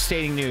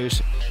devastating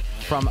news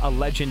from a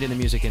legend in the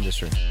music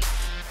industry.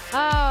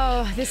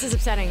 Oh, this is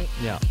upsetting.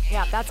 Yeah.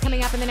 Yeah, that's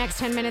coming up in the next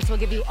 10 minutes. We'll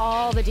give you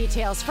all the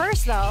details.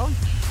 First, though,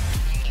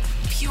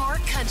 Pure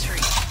Country.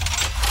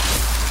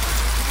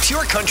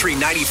 Pure Country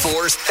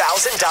 94's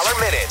 $1,000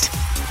 Minute.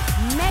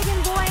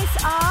 Megan Boyce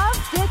of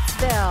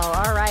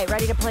Stittsville. All right,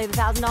 ready to play the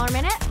 $1,000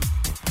 Minute?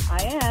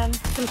 I am.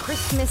 Some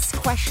Christmas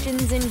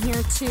questions in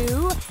here,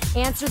 too.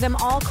 Answer them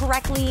all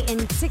correctly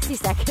in 60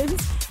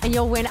 seconds, and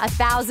you'll win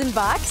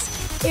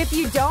 $1,000. If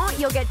you don't,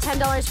 you'll get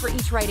 $10 for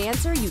each right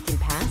answer. You can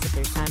pass if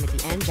there's time at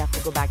the end. Jeff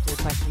will go back to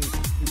the question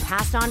you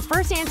passed on.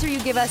 First answer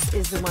you give us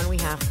is the one we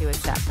have to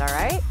accept, all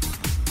right?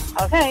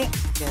 Okay.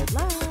 Good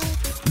luck.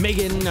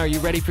 Megan, are you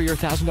ready for your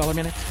 $1,000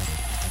 Minute?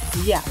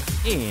 Yeah.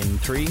 In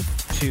 3,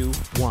 2,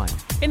 1.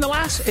 In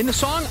the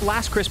song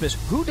Last Christmas,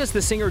 who does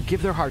the singer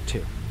give their heart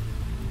to?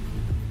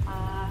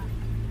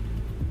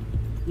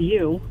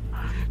 You.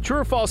 True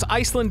or false,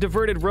 Iceland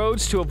diverted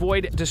roads to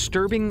avoid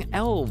disturbing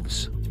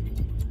elves?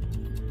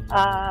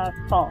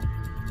 False.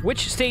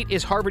 Which state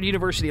is Harvard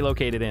University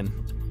located in?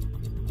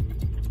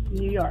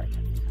 New York.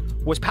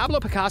 Was Pablo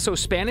Picasso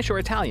Spanish or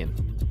Italian?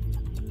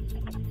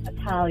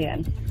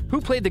 Italian.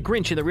 Who played the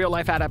Grinch in the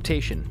real-life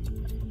adaptation?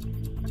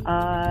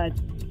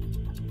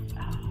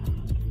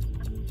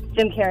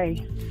 Jim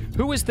Carrey.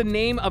 Who was the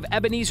name of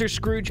Ebenezer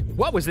Scrooge?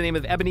 What was the name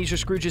of Ebenezer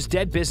Scrooge's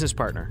dead business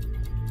partner?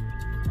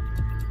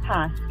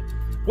 Pass.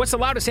 What's the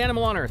loudest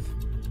animal on Earth?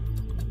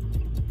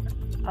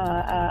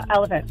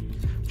 Elephant.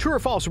 True or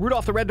false,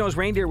 Rudolph the Red-Nosed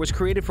Reindeer was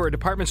created for a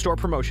department store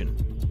promotion?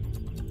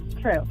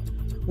 True.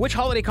 Which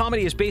holiday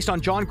comedy is based on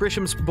John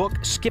Grisham's book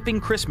Skipping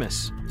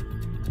Christmas?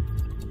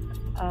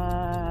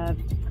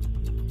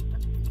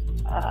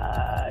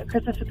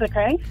 Christmas with the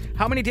Crank.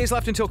 How many days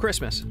left until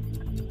Christmas?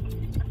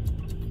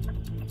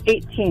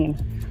 18.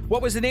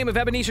 What was the name of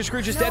Ebenezer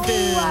Scrooge's dead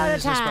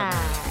business partner?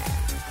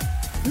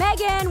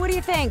 Megan, what do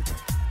you think?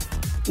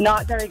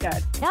 Not very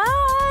good.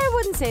 I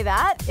wouldn't say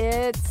that.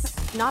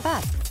 It's not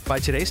bad. By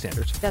today's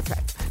standards. That's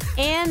right.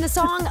 And the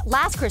song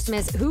Last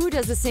Christmas, who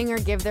does the singer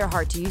give their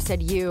heart to? You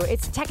said you.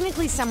 It's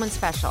technically someone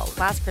special.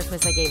 Last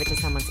Christmas, I gave it to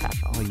someone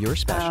special. Oh, you're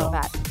special.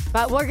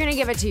 But we're going to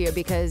give it to you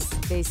because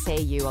they say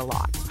you a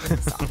lot in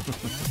the song.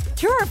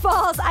 True or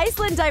false?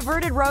 Iceland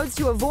diverted roads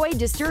to avoid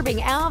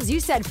disturbing elves. You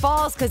said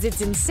false because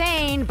it's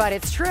insane, but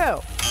it's true.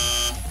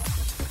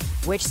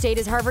 Which state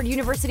is Harvard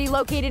University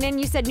located in?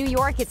 You said New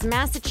York. It's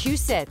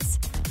Massachusetts.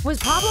 Was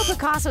Pablo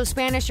Picasso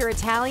Spanish or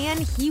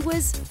Italian? He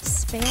was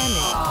Spanish.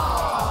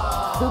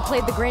 Who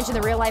played the Grinch in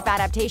the real-life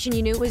adaptation?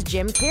 You knew it was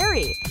Jim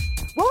Carrey.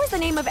 What was the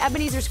name of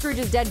Ebenezer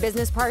Scrooge's dead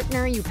business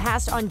partner? You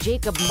passed on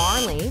Jacob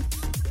Marley.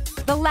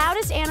 The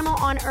loudest animal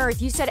on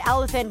Earth? You said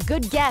elephant.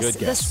 Good guess.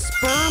 The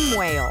sperm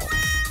whale.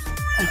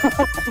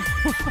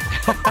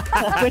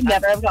 I would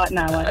never have gotten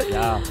that one.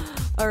 Yeah.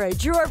 All right.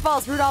 True or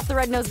false? Rudolph the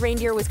Red-Nosed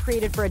Reindeer was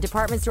created for a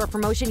department store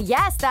promotion.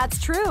 Yes,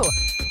 that's true.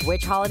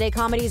 Which holiday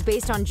comedy is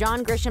based on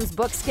John Grisham's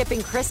book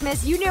Skipping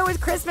Christmas? You knew it was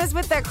Christmas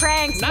with the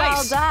Cranks.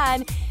 Nice. Well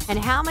done. And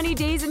how many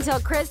days until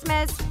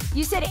Christmas?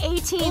 You said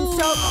 18, so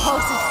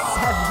close to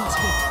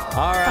 17.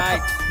 All right.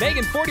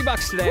 Megan,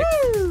 $40 today.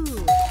 Woo!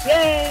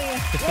 Yay!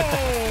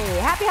 Yay!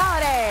 Happy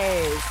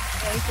holidays.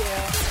 Thank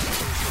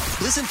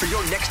you. Listen for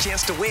your next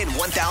chance to win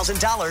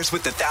 $1,000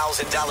 with the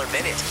 $1,000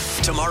 Minute.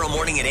 Tomorrow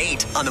morning at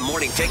 8 on the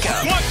Morning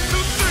Pickup. 1, 2,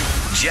 3.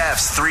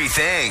 Jeff's 3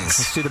 things.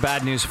 Let's do the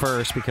bad news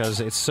first because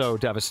it's so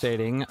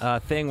devastating.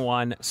 Thing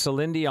one,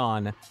 Celine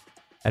Dion,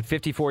 at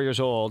 54 years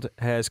old,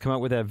 has come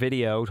out with a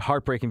video,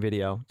 heartbreaking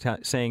video,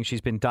 saying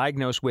she's been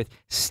diagnosed with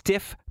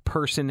stiff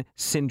person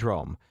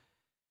syndrome,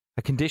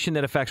 a condition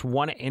that affects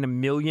 1 in a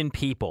million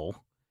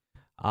people,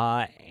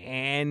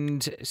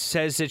 and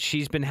says that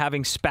she's been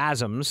having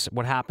spasms.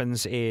 What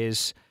happens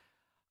is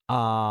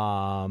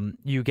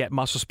you get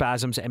muscle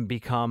spasms and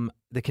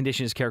the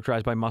condition is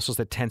characterized by muscles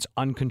that tense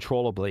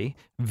uncontrollably,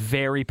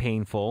 very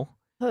painful.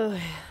 You're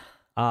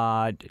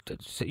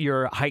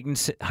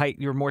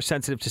you're more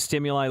sensitive to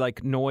stimuli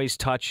like noise,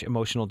 touch,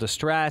 emotional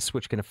distress,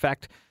 which can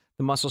affect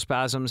the muscle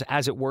spasms.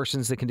 As it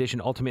worsens, the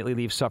condition ultimately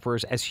leaves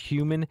sufferers as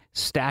human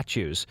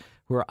statues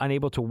who are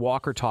unable to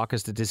walk or talk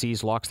as the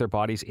disease locks their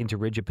bodies into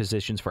rigid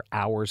positions for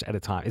hours at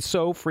a time. It's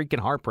so freaking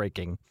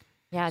heartbreaking.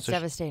 Yeah, it's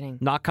devastating.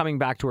 Not coming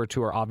back to her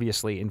tour,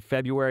 obviously, in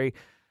February.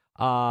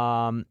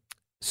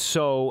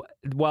 So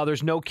while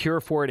there's no cure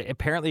for it,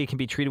 apparently it can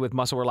be treated with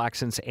muscle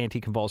relaxants,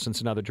 anticonvulsants,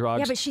 and other drugs.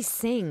 Yeah, but she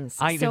sings.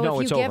 I know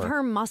if it's you give over.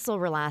 her muscle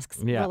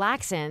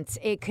relaxants,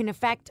 it can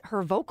affect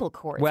her vocal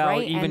cords, well,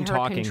 right? even and her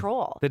talking,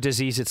 control. the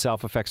disease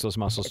itself affects those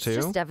muscles It's too.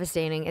 just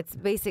devastating. It's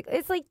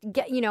like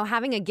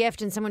having a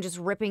gift and someone just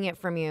ripping it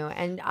from you.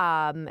 And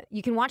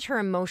you can watch her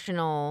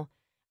emotional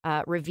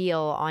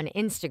reveal on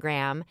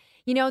Instagram.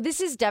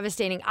 This is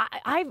devastating.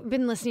 I've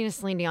been listening to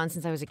Celine Dion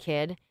since I was a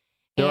kid.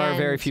 There are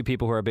very few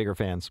people who are bigger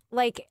fans.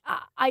 Like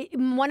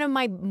one of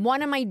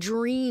my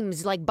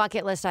dreams, like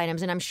bucket list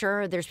items, and I'm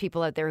sure there's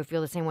people out there who feel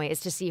the same way,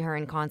 is to see her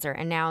in concert.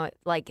 And now,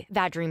 like,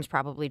 that dream's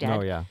probably dead.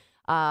 Oh yeah.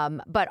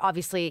 But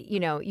obviously,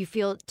 you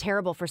feel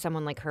terrible for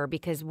someone like her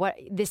because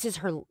this is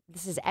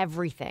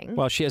everything.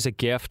 Well, she has a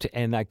gift,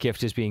 and that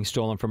gift is being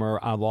stolen from her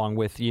along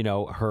with,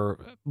 her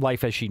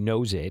life as she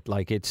knows it.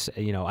 Like it's,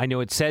 I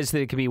know it says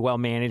that it can be well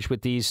managed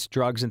with these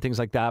drugs and things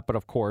like that, but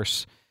of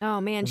course, oh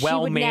man,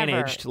 well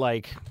managed,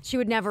 she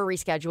would never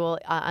reschedule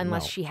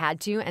unless she had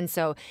to. And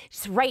so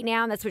right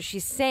now, that's what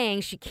she's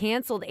saying. She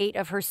canceled 8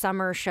 of her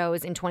summer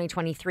shows in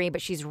 2023,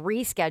 but she's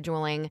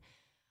rescheduling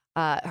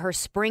her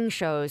spring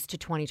shows to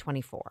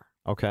 2024.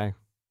 Okay.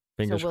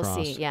 Fingers crossed. So we'll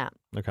crossed. see, yeah.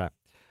 Okay.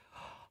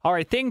 All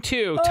right, thing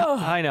 2.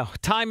 I know.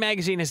 Time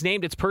Magazine has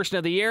named its Person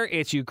of the Year.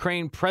 It's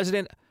Ukraine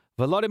President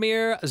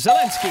Volodymyr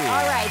Zelensky.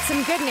 All right,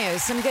 some good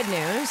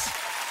news.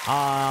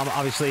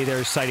 Obviously,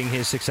 they're citing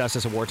his success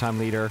as a wartime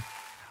leader.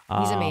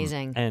 He's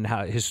amazing. And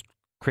his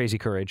crazy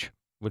courage,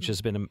 which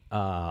has been,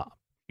 unbreaking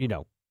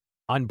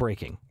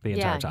the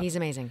entire time. Yeah, he's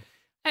amazing.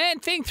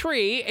 And thing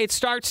 3, it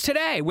starts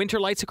today. Winter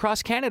Lights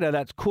Across Canada,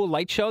 that cool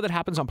light show that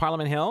happens on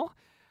Parliament Hill,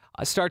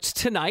 starts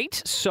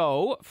tonight.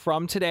 So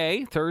from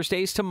today,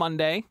 Thursdays to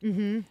Monday,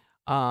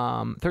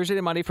 Thursday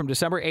to Monday from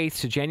December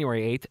 8th to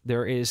January 8th,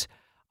 there is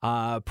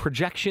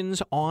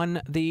projections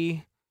on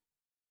the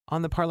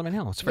Parliament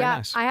Hill. It's very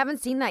nice. I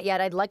haven't seen that yet.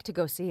 I'd like to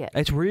go see it.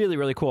 It's really,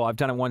 really cool. I've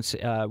done it once.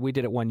 We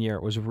did it one year.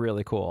 It was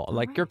really cool.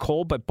 You're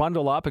cold, but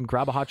bundle up and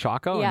grab a hot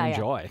choco and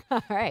enjoy.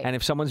 All right. And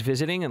if someone's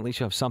visiting, at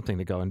least you have something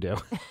to go and do.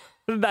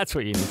 That's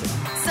what you need to do.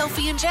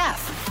 Sophie and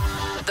Jeff,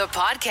 the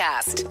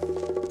podcast.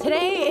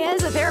 Today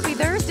is a Therapy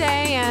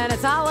Thursday, and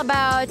it's all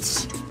about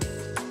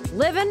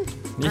living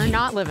or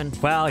not living.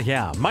 Well,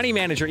 yeah. Money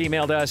Manager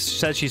emailed us,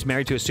 says she's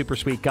married to a super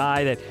sweet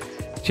guy that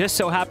just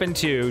so happened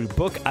to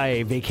book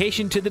a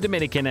vacation to the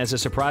Dominican as a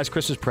surprise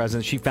Christmas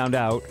present. She found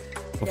out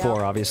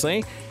before,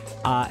 obviously.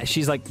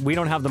 She's like, we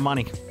don't have the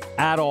money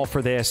at all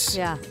for this.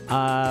 Yeah.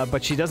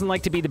 But she doesn't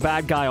like to be the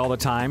bad guy all the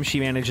time. She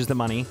manages the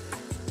money.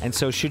 And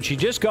so should she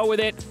just go with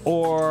it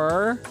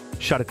or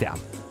shut it down?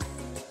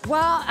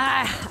 Well,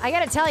 I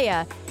got to tell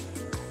you,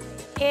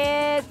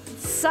 it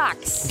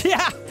sucks.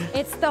 Yeah.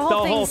 It's the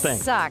whole thing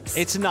thing sucks.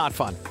 It's not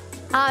fun.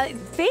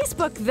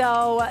 Facebook,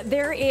 though,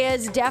 there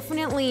is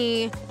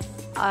definitely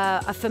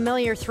a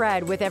familiar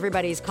thread with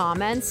everybody's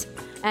comments,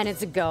 and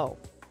it's a go.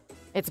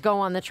 It's go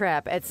on the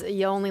trip. It's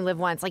you only live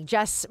once. Like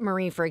Jess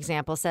Marie, for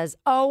example, says,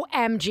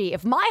 OMG,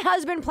 if my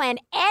husband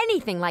planned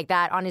anything like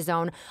that on his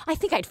own, I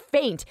think I'd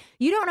faint.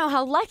 You don't know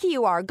how lucky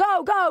you are.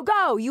 Go, go,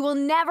 go. You will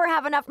never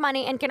have enough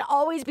money and can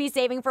always be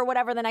saving for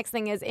whatever the next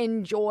thing is.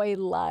 Enjoy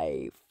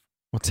life.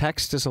 Well,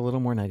 text is a little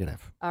more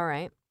negative. All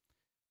right.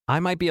 I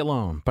might be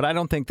alone, but I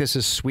don't think this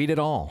is sweet at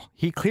all.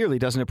 He clearly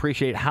doesn't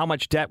appreciate how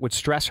much debt would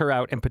stress her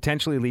out and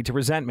potentially lead to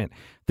resentment.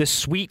 The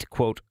sweet,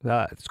 quote,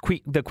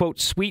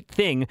 sweet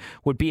thing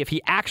would be if he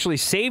actually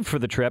saved for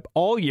the trip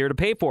all year to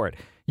pay for it.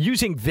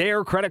 Using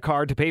their credit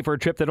card to pay for a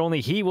trip that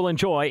only he will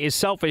enjoy is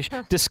selfish,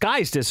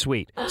 disguised as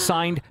sweet.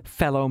 Signed,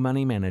 fellow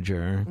money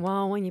manager.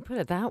 Well, when you put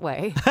it that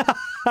way,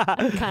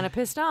 I'm kind of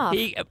pissed off.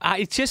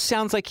 It just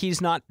sounds like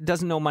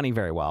doesn't know money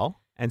very well.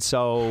 And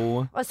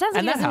so... Well, it sounds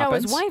like he doesn't know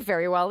his wife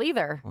very well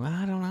either. Well,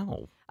 I don't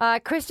know.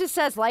 Krista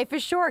says, life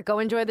is short. Go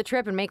enjoy the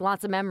trip and make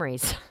lots of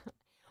memories.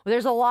 Well,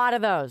 there's a lot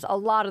of those. A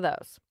lot of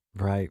those.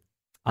 Right.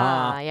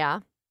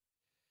 Yeah.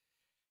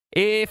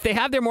 If they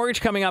have their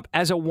mortgage coming up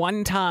as a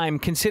one-time,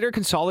 consider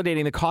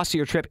consolidating the cost of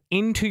your trip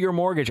into your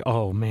mortgage.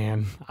 Oh,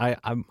 man.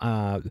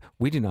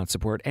 We do not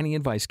support any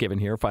advice given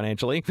here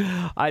financially.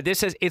 This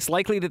says it's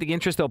likely that the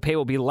interest they'll pay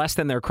will be less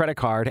than their credit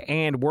card,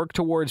 and work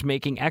towards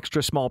making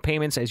extra small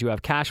payments as you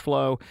have cash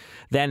flow.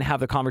 Then have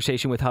the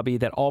conversation with hubby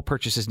that all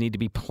purchases need to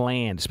be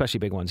planned, especially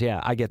big ones.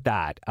 Yeah, I get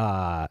that.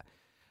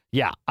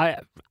 Yeah,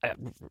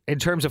 in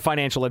terms of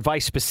financial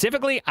advice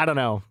specifically, I don't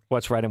know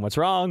what's right and what's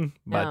wrong.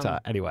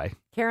 But anyway.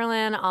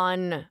 Carolyn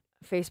on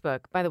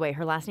Facebook, by the way,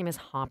 her last name is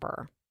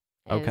Hopper.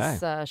 Okay.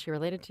 Is she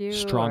related to you?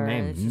 Strong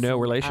name. No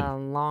relation. A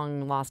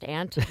long lost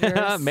aunt of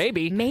yours?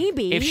 Maybe.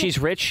 Maybe. If she's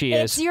rich, she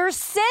is. It's your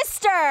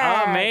sister.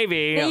 Oh,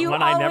 maybe. That you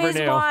One always I never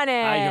knew.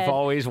 wanted. I've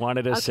always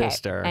wanted a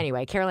sister.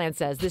 Anyway, Carolyn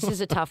says, this is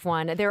a tough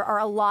one. There are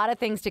a lot of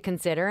things to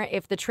consider.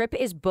 If the trip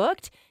is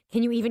booked,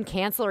 can you even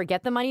cancel or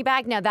get the money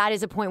back? Now, that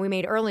is a point we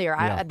made earlier.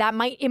 Yeah.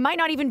 It might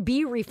not even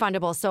be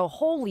refundable. So,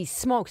 holy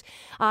smokes.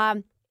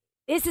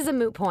 This is a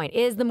moot point.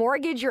 Is the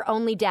mortgage your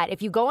only debt?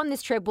 If you go on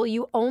this trip, will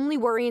you only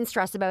worry and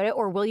stress about it,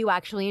 or will you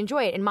actually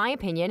enjoy it? In my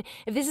opinion,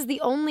 if these are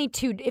the only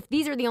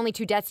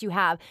two debts you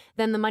have,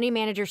 then the money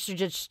manager should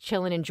just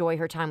chill and enjoy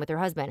her time with her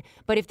husband.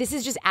 But if this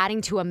is just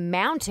adding to a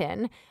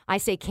mountain, I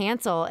say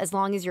cancel as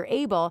long as you're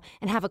able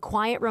and have a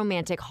quiet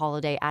romantic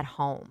holiday at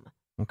home.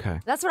 Okay.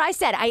 That's what I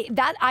said.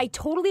 I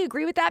totally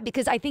agree with that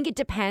because I think it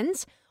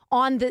depends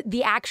on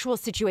the actual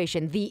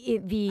situation,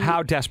 the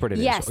how desperate it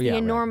is. Yes, Yeah, the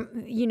enormous,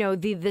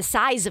 the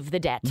size of the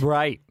debt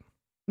right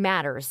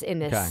matters in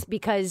this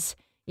because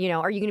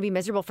are you going to be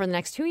miserable for the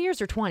next 2 years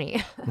or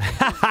 20?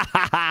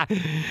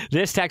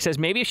 This text says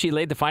maybe if she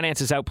laid the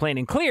finances out plain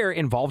and clear,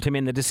 involved him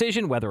in the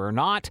decision whether or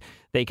not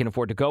they can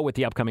afford to go with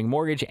the upcoming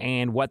mortgage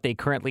and what they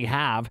currently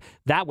have.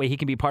 That way he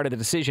can be part of the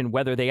decision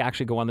whether they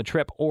actually go on the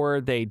trip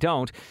or they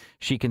don't.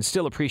 She can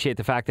still appreciate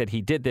the fact that he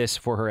did this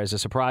for her as a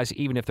surprise,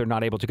 even if they're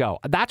not able to go.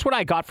 That's what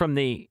I got from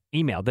the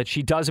email, that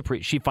she does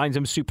appreciate. She finds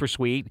him super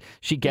sweet.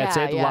 She gets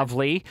it. Yeah.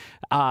 Lovely.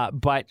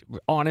 But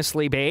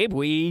honestly, babe,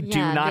 we do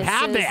not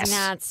have this. This is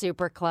not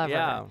super clever.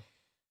 Yeah.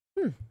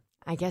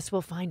 I guess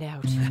we'll find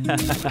out.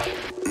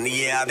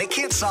 Yeah, they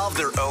can't solve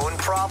their own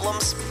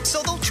problems, so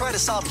they'll try to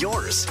solve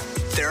yours.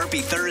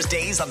 Therapy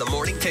Thursdays on the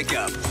Morning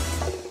Pickup.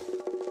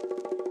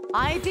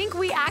 I think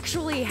we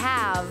actually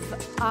have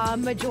a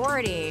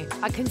majority,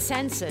 a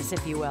consensus,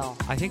 if you will.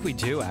 I think we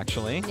do,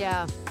 actually.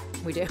 Yeah,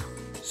 we do.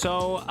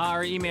 So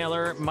our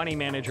emailer, money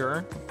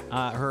manager,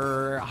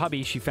 her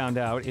hubby, she found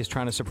out, is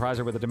trying to surprise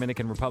her with a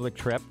Dominican Republic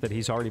trip that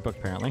he's already booked,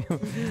 apparently.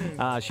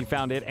 She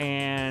found it,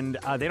 and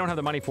they don't have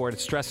the money for it.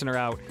 It's stressing her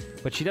out.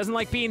 But she doesn't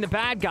like being the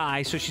bad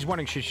guy, so she's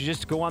wondering, should she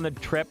just go on the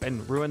trip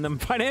and ruin them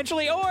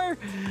financially, or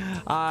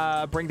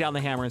bring down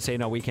the hammer and say,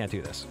 no, we can't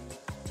do this?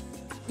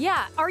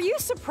 Yeah. Are you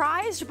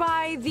surprised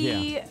by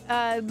the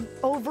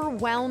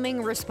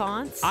overwhelming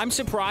response? I'm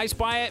surprised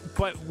by it,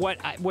 but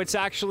what's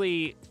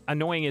actually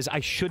annoying is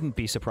I shouldn't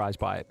be surprised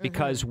by it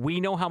because we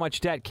know how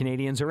much debt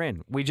Canadians are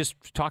in. We just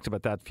talked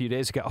about that a few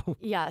days ago.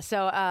 Yeah.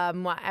 So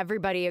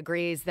everybody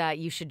agrees that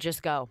you should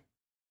just go.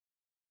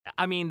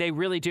 I mean, they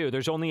really do.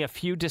 There's only a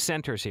few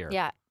dissenters here.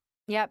 Yeah.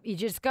 Yep. You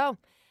just go.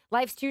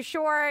 Life's too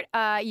short.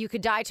 You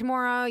could die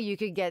tomorrow. You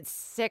could get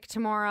sick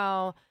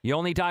tomorrow. You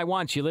only die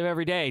once. You live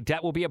every day.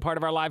 Debt will be a part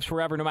of our lives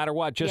forever, no matter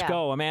what. Just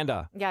go,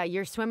 Amanda. Yeah,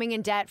 you're swimming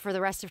in debt for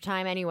the rest of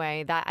time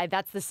anyway.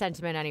 That's the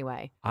sentiment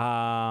anyway.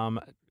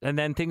 And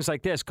then things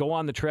like this. Go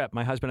on the trip.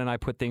 My husband and I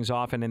put things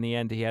off, and in the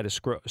end, he had a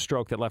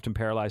stroke that left him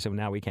paralyzed, and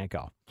now we can't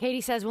go. Katie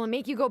says, will it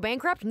make you go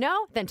bankrupt?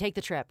 No? Then take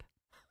the trip.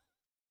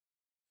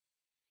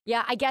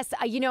 Yeah, I guess,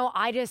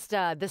 I just,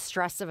 the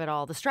stress of it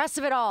all.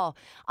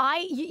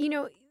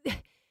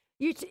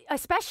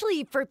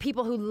 Especially for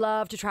people who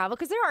love to travel,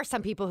 because there are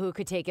some people who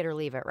could take it or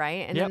leave it,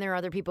 right? And then there are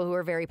other people who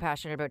are very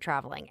passionate about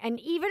traveling. And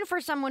even for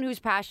someone who's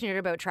passionate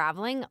about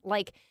traveling,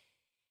 like,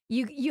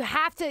 You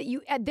have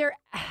to,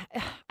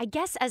 I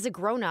guess as a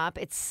grown-up,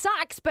 it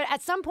sucks, but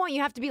at some point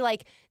you have to be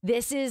like,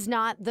 this is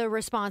not the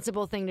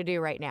responsible thing to do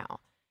right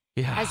now.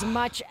 Yeah. As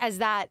much as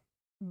that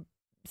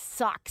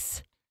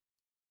sucks.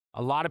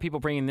 A lot of people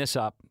bringing this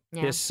up,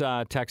 this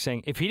text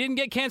saying, if he didn't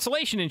get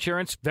cancellation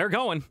insurance, they're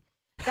going.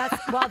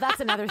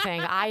 That's another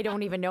thing. I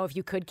don't even know if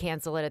you could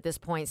cancel it at this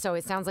point, so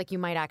it sounds like you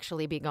might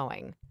actually be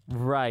going.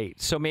 Right.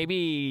 So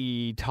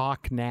maybe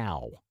talk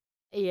now.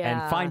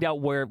 Yeah. And find out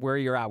where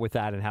you're at with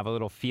that and have a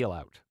little feel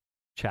out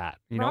chat.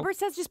 Robert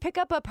says just pick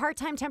up a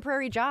part-time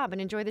temporary job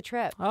and enjoy the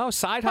trip. Oh,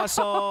 side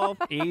hustle.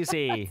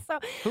 Easy.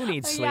 Who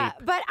needs sleep? Yeah,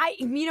 but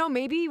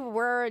maybe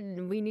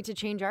we need to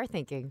change our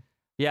thinking.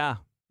 Yeah.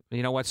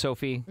 You know what,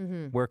 Sophie?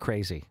 We're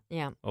crazy.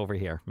 Yeah. Over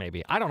here,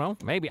 maybe. I don't know.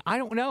 Maybe. I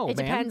don't know, It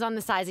depends on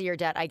the size of your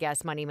debt, I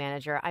guess, money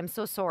manager. I'm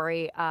so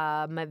sorry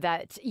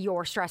that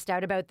you're stressed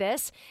out about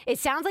this. It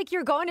sounds like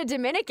you're going to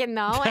Dominican,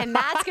 though, and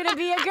that's going to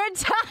be a good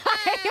time.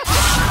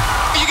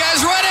 Are you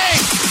guys ready?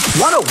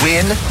 Want to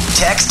win?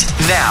 Text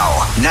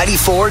now.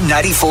 94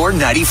 94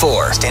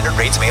 94. Standard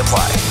rates may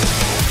apply.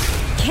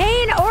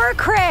 Kane or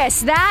Chris,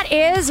 that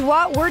is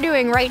what we're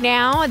doing right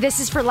now. This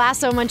is for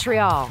Lasso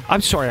Montreal. I'm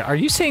sorry, are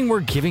you saying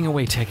we're giving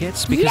away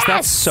tickets? Because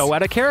that's so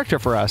out of character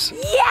for us.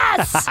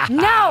 Yes!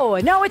 No,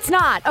 it's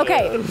not.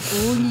 Okay,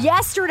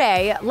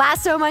 yesterday,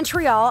 Lasso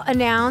Montreal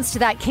announced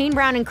that Kane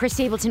Brown and Chris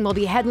Stapleton will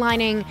be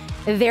headlining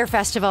their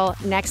festival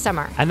next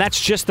summer. And that's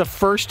just the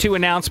first two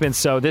announcements,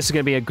 so this is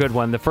going to be a good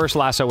one. The first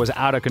Lasso was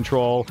out of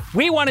control.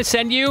 We want to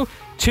send you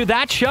to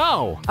that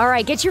show. All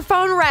right, get your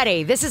phone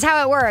ready. This is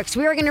how it works.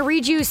 We are going to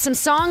read you some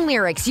song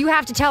lyrics. You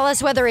have to tell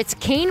us whether it's a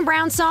Kane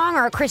Brown song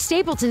or a Chris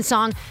Stapleton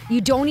song.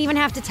 You don't even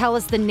have to tell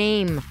us the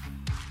name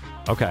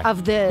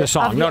of the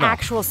song.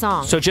 Actual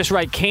song. So just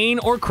write Kane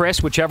or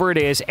Chris, whichever it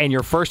is, and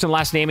your first and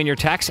last name in your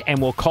text,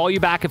 and we'll call you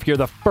back if you're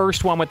the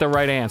first one with the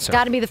right answer.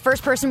 Got to be the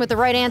first person with the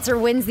right answer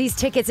wins these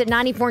tickets at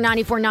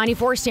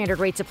 94.94.94. Standard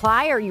rates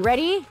apply. Are you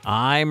ready?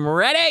 I'm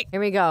ready.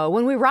 Here we go.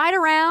 When we ride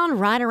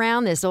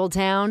around this old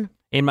town.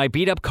 In my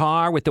beat-up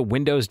car with the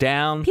windows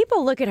down.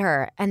 People look at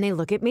her, and they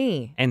look at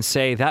me. And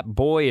say, that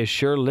boy is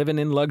sure living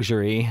in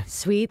luxury.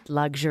 Sweet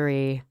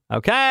luxury.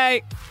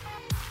 Okay.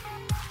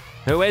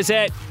 Who is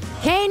it?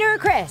 Kane or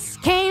Chris?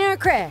 Kane or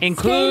Chris?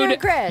 Include Kane or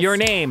Chris? your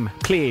name,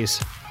 please.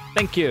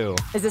 Thank you.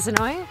 Is this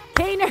annoying?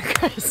 Kane or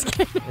Chris?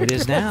 It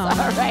is now.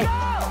 All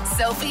right.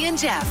 Sophie and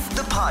Jeff.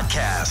 The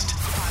podcast.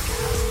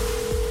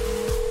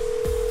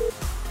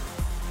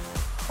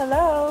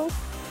 Hello.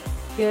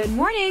 Good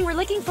morning. We're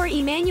looking for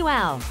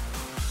Emmanuel.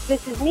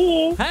 This is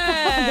me.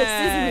 Hey. This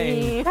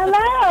is me.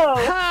 Hello.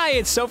 Hi,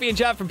 it's Sophie and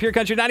Jeff from Pure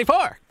Country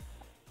 94.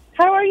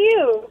 How are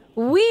you?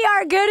 We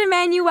are good,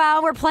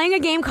 Emmanuel. We're playing a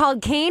game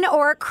called Kane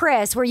or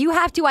Chris, where you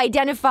have to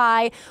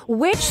identify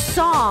which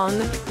song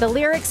the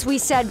lyrics we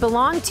said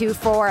belong to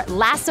for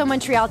Lasso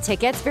Montreal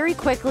tickets very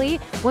quickly.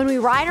 When we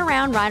ride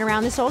around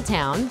this old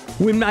town.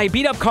 When I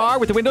beat up car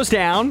with the windows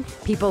down.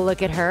 People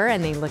look at her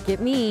and they look at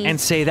me. And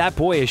say, that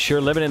boy is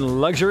sure living in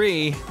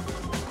luxury.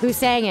 Who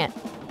sang it?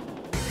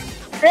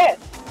 Chris.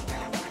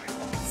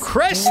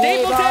 Chris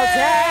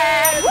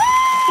Stapleton!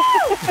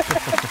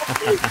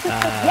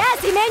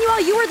 Yes,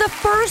 Emmanuel, you were the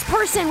first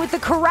person with the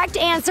correct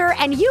answer,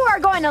 and you are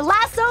going to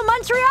Lasso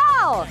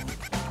Montreal.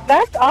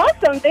 That's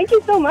awesome. Thank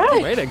you so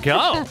much. Way to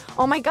go.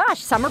 Oh my gosh,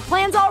 summer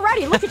plans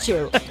already. Look at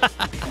you.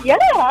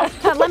 Yeah.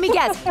 Let me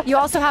guess. You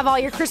also have all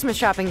your Christmas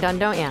shopping done,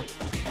 don't you?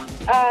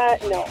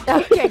 No.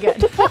 Okay,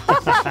 good.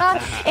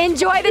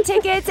 Enjoy the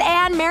tickets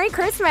and Merry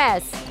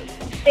Christmas.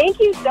 Thank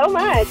you so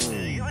much.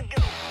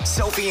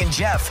 Sophie and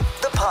Jeff,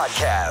 the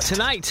podcast.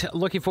 Tonight,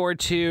 looking forward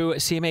to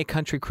CMA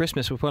Country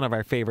Christmas with one of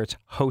our favorites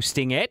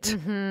hosting it.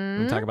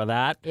 We'll talk about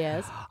that.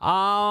 Yes.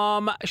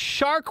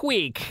 Shark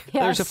Week.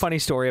 Yes. There's a funny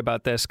story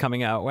about this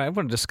coming out. I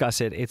want to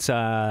discuss it. It's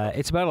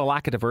about a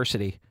lack of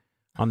diversity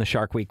on the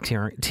Shark Week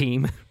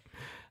team.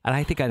 And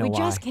I think I know why.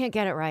 We just can't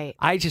get it right.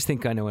 I just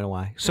think I know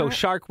why. So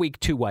Shark Week,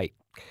 too white.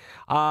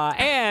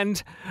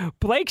 And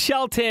Blake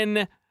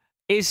Shelton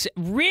is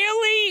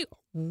really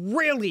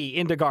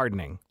into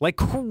gardening. Like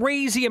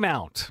crazy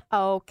amount.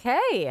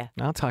 Okay.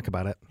 I'll talk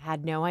about it.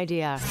 Had no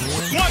idea. 1,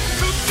 2,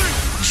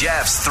 3.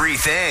 Jeff's 3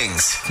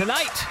 things.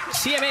 Tonight,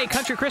 CMA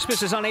Country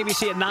Christmas is on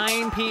ABC at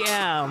 9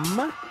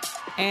 p.m.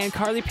 And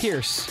Carly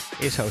Pierce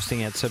is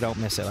hosting it, so don't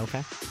miss it,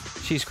 okay?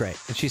 She's great.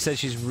 And she says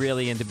she's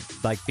really into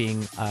like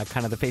being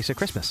kind of the face of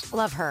Christmas.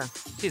 Love her.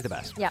 She's the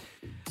best. Yeah.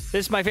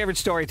 This is my favorite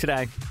story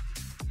today.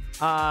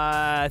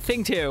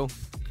 Thing 2.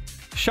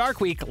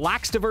 Shark Week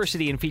lacks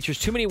diversity and features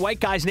too many white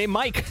guys named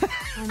Mike.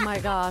 Oh my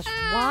gosh.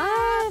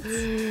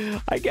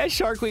 What? I guess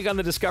Shark Week on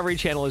the Discovery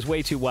Channel is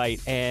way too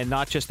white, and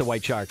not just the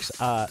white sharks.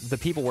 The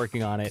people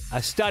working on it.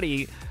 A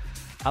study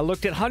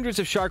looked at hundreds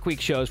of Shark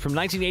Week shows from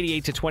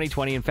 1988 to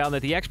 2020 and found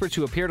that the experts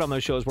who appeared on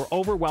those shows were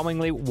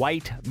overwhelmingly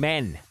white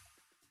men.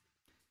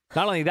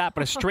 Not only that,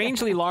 but a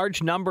strangely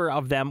large number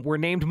of them were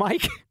named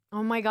Mike.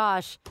 Oh my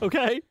gosh.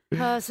 Okay.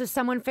 So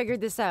someone figured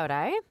this out,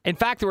 eh? In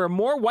fact, there were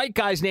more white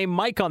guys named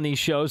Mike on these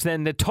shows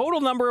than the total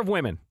number of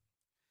women.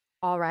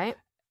 All right.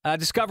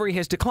 Discovery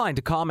has declined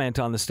to comment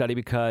on the study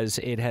because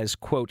it has,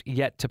 quote,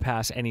 yet to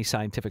pass any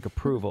scientific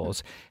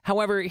approvals.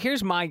 However,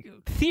 here's my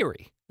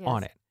theory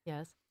on it.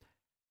 Yes.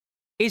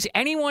 Is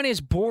anyone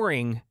as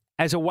boring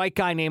as a white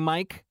guy named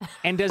Mike?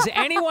 And does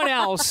anyone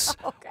else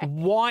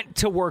want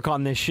to work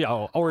on this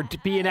show or to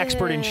be an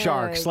expert in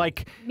sharks?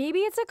 Like, maybe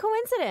it's a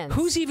coincidence.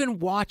 Who's even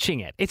watching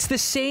it? It's the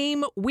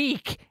same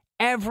week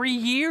every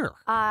year.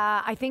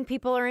 I think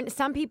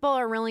some people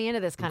are really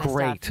into this kind of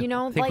stuff. You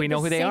know, I think we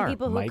know who they are.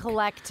 People who Mike.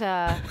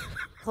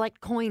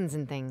 collect coins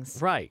and things.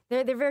 Right.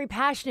 They're very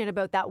passionate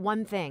about that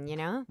one thing, you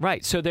know?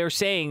 Right. So they're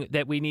saying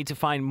that we need to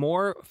find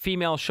more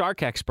female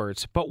shark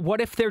experts, but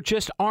what if there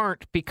just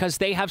aren't because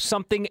they have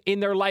something in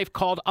their life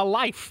called a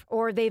life?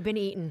 Or they've been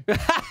eaten.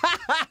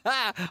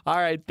 All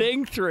right,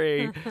 thing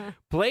 3.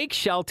 Blake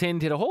Shelton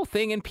did a whole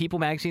thing in People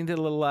Magazine, did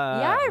a little,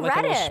 I read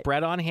a little it.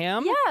 spread on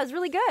him. Yeah, it was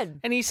really good.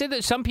 And he said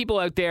that some people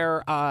out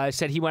there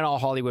said he went all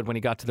Hollywood when he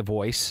got to The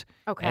Voice.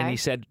 Okay. And he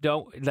said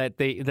that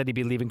he'd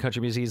be leaving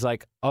country music. He's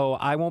like, oh,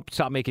 I won't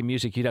stop making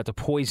music. You'd have to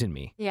poison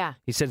me. Yeah.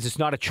 He says it's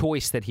not a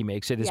choice that he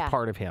makes. It is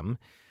part of him.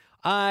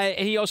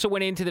 He also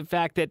went into the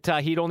fact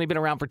that he'd only been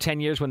around for 10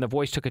 years when The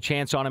Voice took a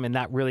chance on him, and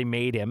that really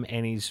made him.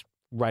 And he's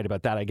right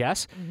about that, I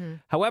guess. Mm-hmm.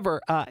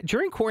 However,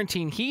 during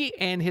quarantine, he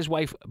and his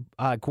wife,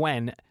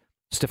 Gwen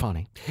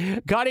Stefani,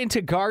 got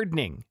into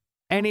gardening.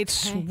 And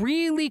it's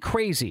really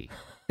crazy.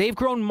 They've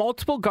grown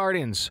multiple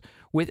gardens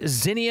with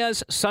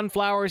zinnias,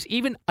 sunflowers,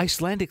 even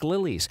Icelandic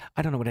lilies.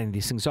 I don't know what any of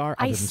these things are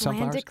other than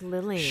sunflowers. Icelandic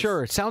lilies.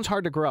 Sure, it sounds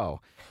hard to grow.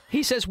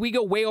 He says we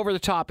go way over the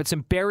top. It's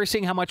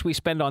embarrassing how much we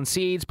spend on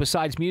seeds.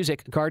 Besides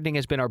music, gardening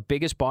has been our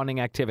biggest bonding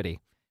activity.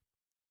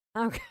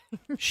 Okay.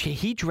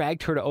 He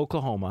dragged her to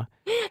Oklahoma.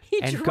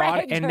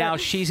 And now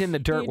she's in the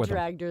dirt with him. He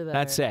dragged her there.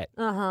 That's it.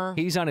 Uh-huh.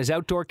 He's on his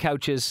outdoor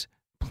couches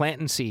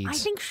planting seeds. I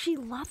think she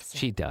loves it.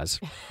 She does.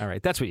 All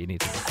right, that's what you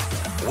need to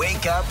know.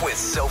 Wake up with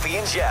Sophie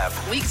and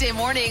Jeff. Weekday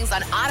mornings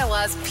on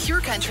Ottawa's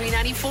Pure Country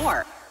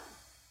 94.